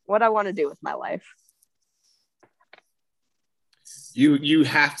what I want to do with my life. You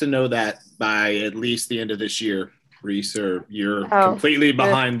have to know that by at least the end of this year, Reese, or you're completely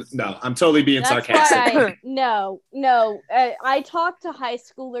behind. No, I'm totally being sarcastic. I talked to high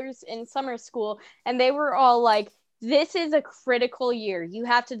schoolers in summer school, and they were all like, this is a critical year. You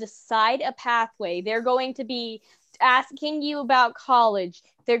have to decide a pathway. They're going to be asking you about college.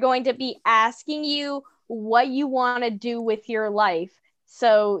 They're going to be asking you what you want to do with your life.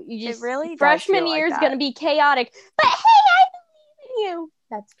 So you just freshman year is going to be chaotic. But hey, I believe in you.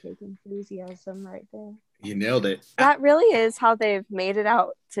 That's big enthusiasm right there. You nailed it. That really is how they've made it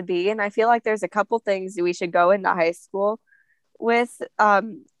out to be. And I feel like there's a couple things we should go into high school with.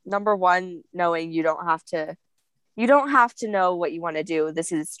 Number one, knowing you don't have to know what you want to do.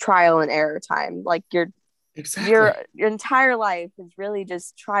 This is trial and error time. Your entire life is really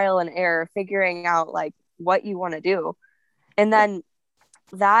just trial and error, figuring out what you want to do. And then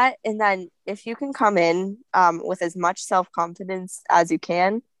if you can come in with as much self-confidence as you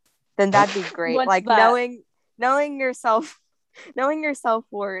can, then that'd be great. Knowing your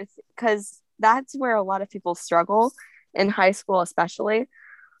self-worth, because that's where a lot of people struggle in high school, especially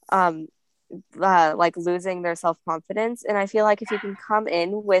losing their self-confidence. And I feel like if you can come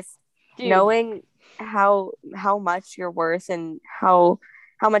in with knowing how much you're worth and how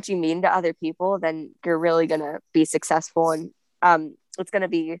much you mean to other people, then you're really gonna be successful, and it's gonna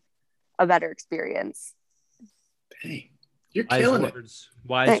be a better experience. Dang, you're killing it.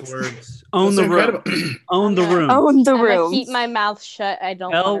 Wise words. Own the room. Own the room. Own the room. I'm gonna keep my mouth shut. I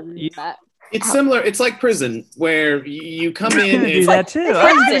don't want to read that. It's similar. It's like prison, where you come in and do that too.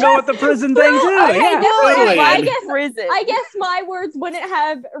 I need to go with the prison thing too. I guess my words wouldn't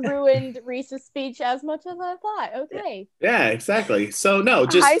have ruined Reese's speech as much as I thought. Okay. Yeah, exactly. So no,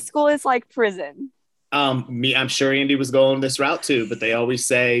 just high school is like prison. I'm sure Andy was going this route too, but they always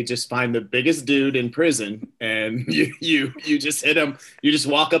say just find the biggest dude in prison, and you just hit him. You just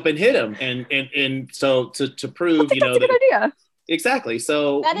walk up and hit him, and so to prove that's a good idea. Exactly.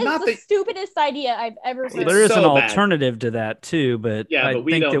 So that is the stupidest idea I've ever heard. There is an alternative to that too, but I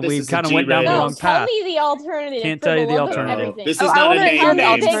think that we kind of went down the wrong path. Tell me the alternative. Can't tell you the alternative. This is not a name.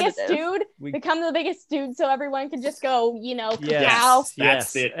 Become the biggest dude, so everyone can just go. Yes,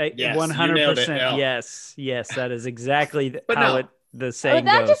 that's it. 100%. Yes, that is exactly the saying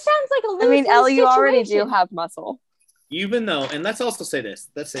goes. That just sounds like a lose-lose Ellie, you already do have muscle. Even though, and let's also say this,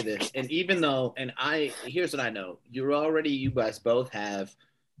 and even though, here's what I know, you guys both have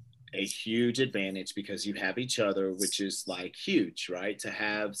a huge advantage because you have each other, which is huge, right? To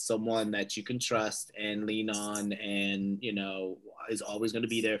have someone that you can trust and lean on, and, is always going to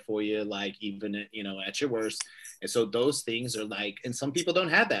be there for you, even, at your worst. And so those things are and some people don't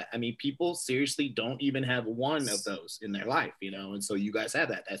have that. I mean, people seriously don't even have one of those in their life, and so you guys have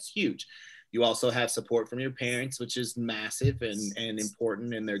that. That's huge. You also have support from your parents, which is massive and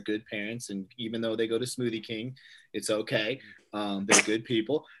important, and they're good parents. And even though they go to Smoothie King, it's okay. They're good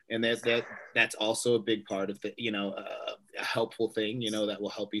people, and that's also a big part of the helpful thing, that will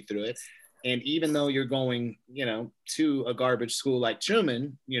help you through it. And even though you're going, to a garbage school like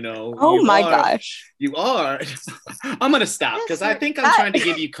Truman, oh my gosh, you are. I'm going to stop because I think I'm trying to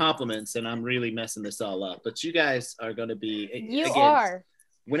give you compliments and I'm really messing this all up. But you guys are going to be. You are.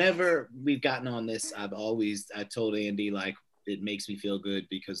 Whenever we've gotten on this, I've told Andy, like, it makes me feel good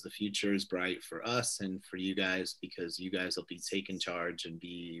because the future is bright for us and for you guys, because you guys will be taking charge and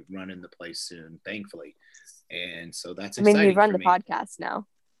be running the place soon, thankfully. And so that's exciting. You run the podcast now.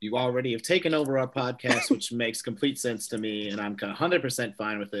 You already have taken over our podcast, which makes complete sense to me, and I'm 100%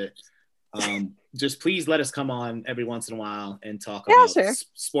 fine with it. Just please let us come on every once in a while and talk about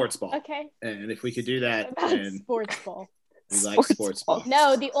sports ball. Okay. And if we could do that. Sports ball. We like sports ball.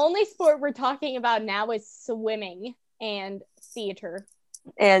 No, the only sport we're talking about now is swimming and theater.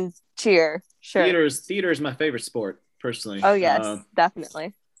 And cheer. Sure. Theater is my favorite sport, personally. Oh, yes,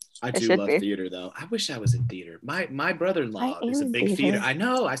 definitely. I do love theater, though. I wish I was in theater. My brother-in-law is a big theater. I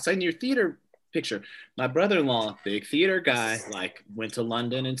know. I saw in your theater picture. My brother-in-law, big theater guy, like went to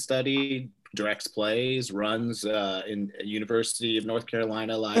London and studied, directs plays, runs in University of North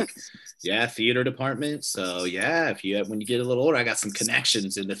Carolina, theater department. So when you get a little older, I got some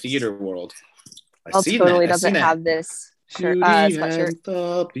connections in the theater world. Totally doesn't have this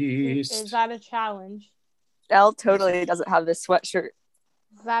sweatshirt. Is that a challenge? Elle totally doesn't have this sweatshirt.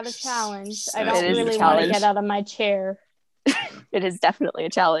 Is that a challenge? I don't really want to get out of my chair. It is definitely a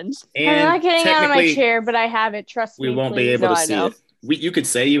challenge. I'm not getting out of my chair, but I have it. Trust me. We won't be able to see it. You could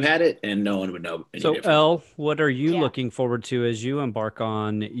say you had it, and no one would know. So, Elle, what are you looking forward to as you embark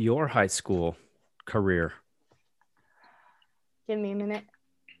on your high school career? Give me a minute.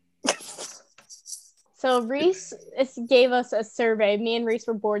 So Reese gave us a survey. Me and Reese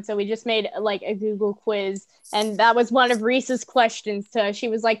were bored, so we just made a Google quiz, and that was one of Reese's questions to us. She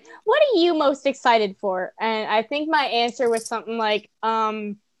was like, "What are you most excited for?" And I think my answer was something like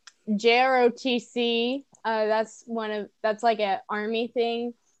JROTC. That's like an army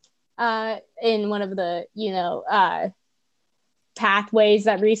thing in one of the pathways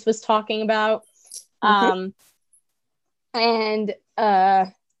that Reese was talking about. And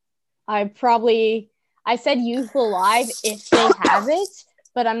I said Youth Alive if they have it,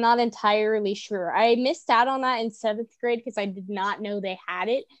 but I'm not entirely sure. I missed out on that in 7th grade because I did not know they had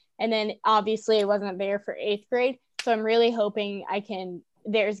it. And then obviously it wasn't there for 8th grade. So I'm really hoping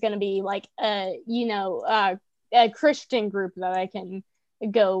there's going to be a Christian group that I can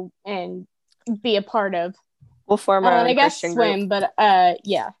go and be a part of. We'll form our own I guess Christian swim, group. But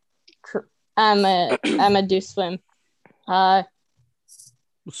I'm a do swim.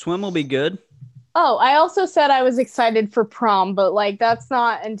 Swim will be good. Oh, I also said I was excited for prom, but that's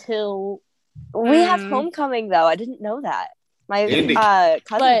not until we have homecoming though. I didn't know that. My cousin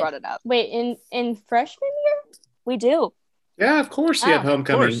brought it up. Wait, in freshman year? We do. Yeah, of course you have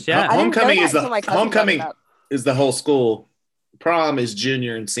homecoming. Course, yeah. Homecoming is the whole school. Prom is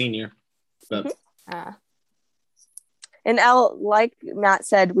junior and senior. But. And Elle, like Matt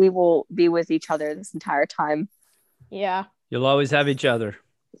said, we will be with each other this entire time. Yeah. You'll always have each other.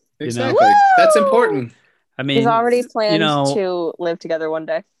 Exactly. That's important. I mean, he's already planned to live together one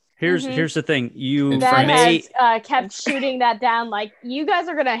day. Here's the thing. Has kept shooting that down. You guys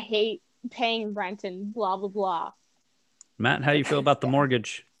are gonna hate paying rent and blah blah blah. Matt, how you feel about the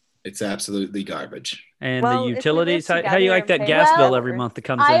mortgage? It's absolutely garbage. And the utilities. How you like that gas bill every month that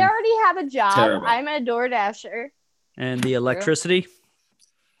comes in? I already have a job. Terrible. I'm a DoorDasher. And the electricity.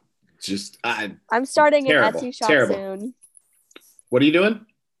 I'm starting an Etsy shop soon. What are you doing?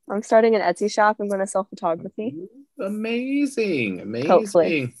 I'm starting an Etsy shop. I'm going to sell photography. Amazing.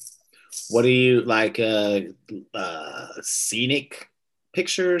 Hopefully. What do you like? Scenic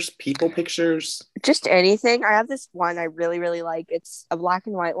pictures, people pictures? Just anything. I have this one I really, really like. It's a black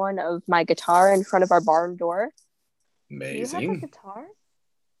and white one of my guitar in front of our barn door. Amazing. You have a guitar?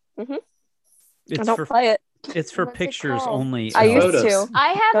 Mm-hmm. I don't play it. It's for pictures only. I used to.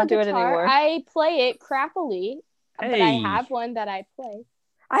 I have don't a guitar. Do it anymore. I play it crappily, but I have one that I play.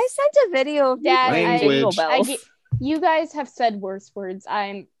 I sent a video of Jingle Bells. You guys have said worse words.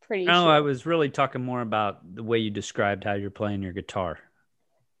 I'm pretty sure. No, I was really talking more about the way you described how you're playing your guitar.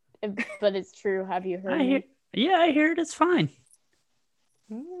 But it's true. Have you heard it? Yeah, I hear it. It's fine.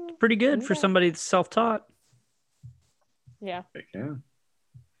 Pretty good for somebody that's self-taught. Yeah.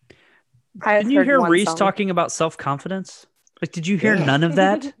 Didn't you hear Reese talking about self-confidence? Did you hear none of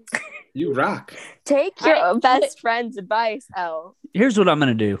that? You rock. Take your best friend's advice, Elle. Here's what I'm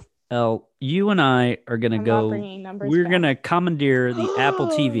going to do. Elle, you and I are going to go. We're going to commandeer the Apple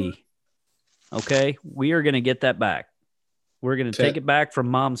TV. Okay? We are going to get that back. We're going to take it back from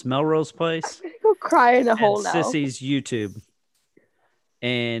Mom's Melrose Place. I'm going to go go cry in a hole now. Sissy's YouTube.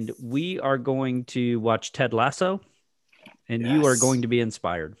 And we are going to watch Ted Lasso, and you are going to be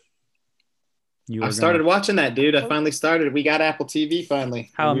inspired. I started watching that, dude. I finally started. We got Apple TV finally.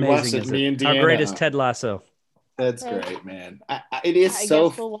 How amazing is it? Me and Deanna. How great is Ted Lasso? That's great, man. It is I so.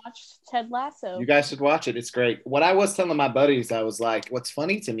 Guess we'll watch Ted Lasso. You guys should watch it. It's great. What I was telling my buddies, I was like, what's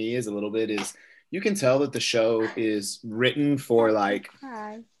funny to me is you can tell that the show is written for like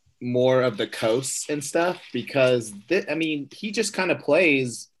more of the coasts and stuff because he just kind of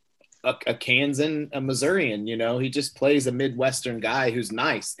plays a Kansan, a Missourian, you know, he just plays a Midwestern guy who's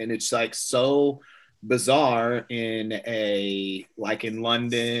nice. And it's like so bizarre in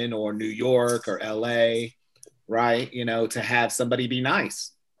London or New York or LA, right? You know, to have somebody be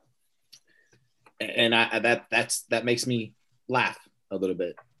nice. And that makes me laugh a little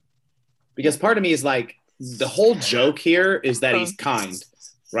bit because part of me is like, the whole joke here is that he's kind,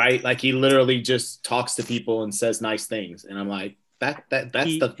 right? Like he literally just talks to people and says nice things. And I'm like,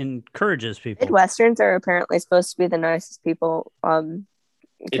 that's encourages people. Midwesterns are apparently supposed to be the nicest people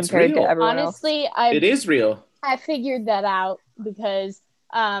compared to everyone Honestly, else. It is real. I figured that out because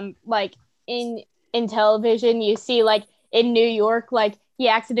like in television you see like in New York, like you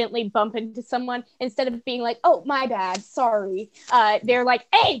accidentally bump into someone, instead of being like, oh my bad, sorry, they're like,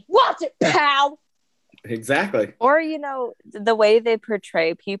 hey, watch it, pal. Exactly. Or, you know, the way they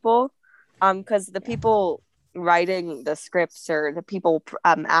portray people, because the people writing the scripts or the people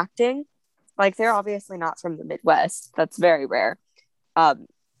acting, like they're obviously not from the Midwest. That's very rare. And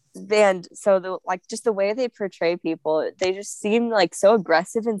so just the way they portray people, they just seem like so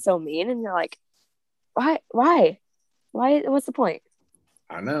aggressive and so mean, and you're like, why what's the point?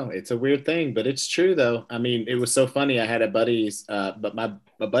 I know it's a weird thing, but it's true though. I mean, it was so funny. I had a buddy's, but my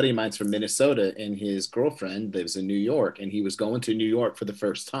buddy of mine's from Minnesota, and his girlfriend lives in New York, and he was going to New York for the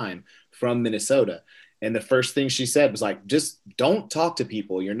first time from Minnesota. And the first thing she said was like, just don't talk to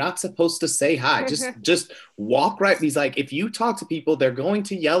people. You're not supposed to say hi. Just walk right. He's like, if you talk to people, they're going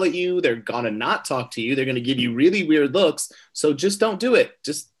to yell at you. They're going to not talk to you. They're going to give you really weird looks. So just don't do it.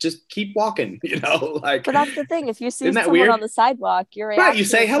 Just keep walking, you know, like. But that's the thing. If you see someone on the sidewalk, you're right. You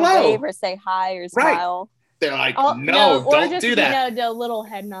say hello, wave or say hi or smile. Right. They're like, no, don't do that. You know, the little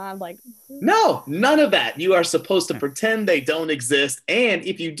head nod, like. No, none of that. You are supposed to pretend they don't exist. And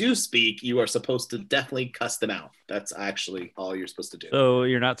if you do speak, you are supposed to definitely cuss them out. That's actually all you're supposed to do. So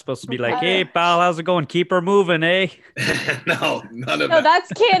you're not supposed to be like, hey, pal, how's it going? Keep her moving, eh? No, none of that. No,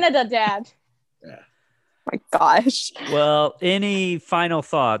 that's Canada, Dad. Yeah. My gosh. Well, any final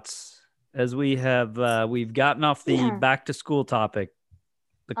thoughts as we have, we've gotten off the back to school topic,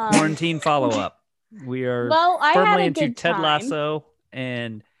 the quarantine follow-up. We are firmly into Ted Lasso,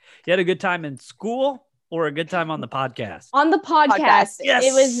 and you had a good time in school or a good time on the podcast? On the podcast. Yes.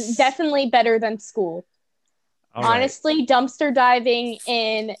 It was definitely better than school. Honestly, dumpster diving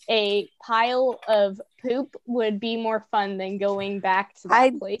in a pile of poop would be more fun than going back to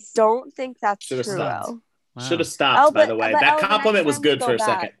that place. I don't think that's true. Wow. Should have stopped, by the way. That compliment was good for a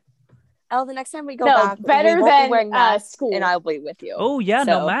second. The next time we go back, better than school, and I'll be with you. Oh yeah,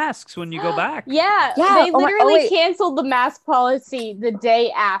 no masks when you go back. Yeah. They literally canceled the mask policy the day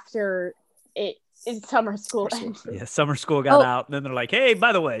after summer school ended. Yeah, summer school got out, and then they're like, "Hey,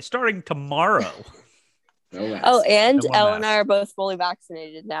 by the way, starting tomorrow." No masks. Oh, and Elle and I are both fully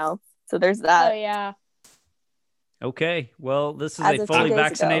vaccinated now, so there's that. Oh yeah. Okay, well, this is a fully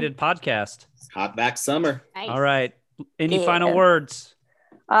vaccinated podcast. Hot back summer. Nice. All right. Any final words?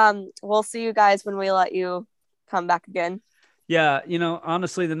 We'll see you guys when we let you come back again. Yeah, you know,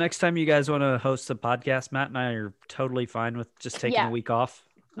 honestly, the next time you guys want to host a podcast, Matt and I are totally fine with just taking a week off.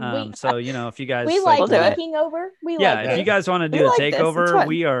 So, you know, if you guys like taking over, if you guys want to do a takeover,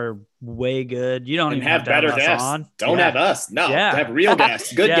 we are way good. You don't even have to have better guests on. Don't have us. No, have real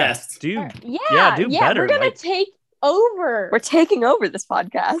guests, good guests. Do We're better. gonna take over. We're taking over this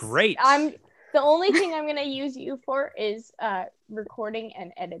podcast. Great. The only thing I'm gonna use you for is recording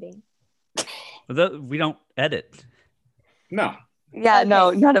and editing. We don't edit. No. Yeah, okay.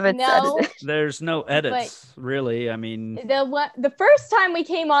 No, none of it's edited. There's no edits, really. I mean, the first time we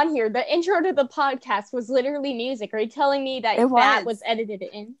came on here, the intro to the podcast was literally music. Are you telling me that was edited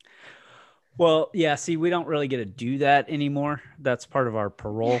in? Well, yeah. See, we don't really get to do that anymore. That's part of our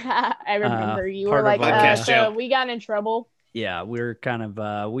parole. I remember you were like, so we got in trouble. Yeah, we're kind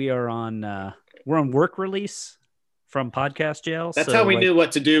of we're on work release from podcast jail. That's how we knew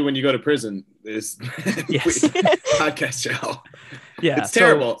what to do when you go to prison is podcast jail. Yeah. It's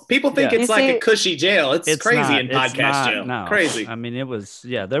terrible. People think it's like a cushy jail. It's crazy in podcast jail. No. Crazy. I mean, it was,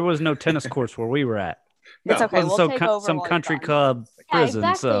 there was no tennis course where we were at. No. It's okay. We'll take over some country club prison.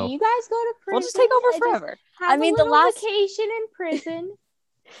 Exactly. So you guys go to prison. We'll just take over forever. I mean, the last vacation in prison.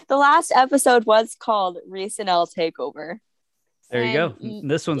 The last episode was called Reese and Elle Takeover. There you go.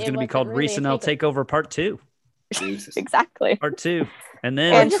 This one's going to be called really Reese and Elle Takeover Part 2. Exactly. Part 2. And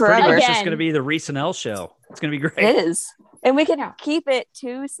then it's pretty much just going to be the Reese and Elle show. It's going to be great. It is. And we can keep it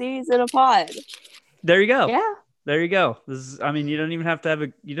 2 seasons a pod. There you go. Yeah. There you go. This is, I mean, you don't even have to have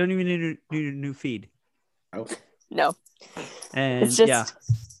you don't even need a new feed. Oh. No. And it's just...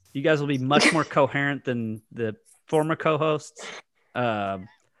 you guys will be much more coherent than the former co-hosts.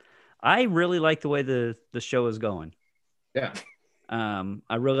 I really like the way the show is going. Yeah.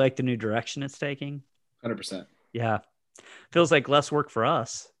 I really like the new direction it's taking. 100%. Yeah. Feels like less work for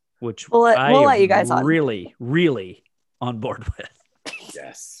us, which we'll let you guys on. Really, really on board with.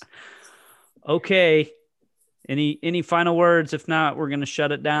 Yes. Okay. Any final words? If not, we're going to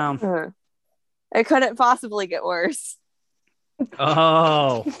shut it down. It couldn't possibly get worse.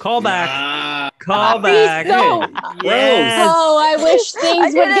 Oh, call back. Call back. No. Yes. Oh, I wish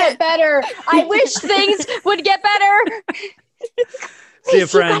things would get better. I wish things would get better. See you,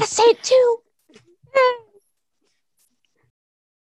 friends. You gotta say it too.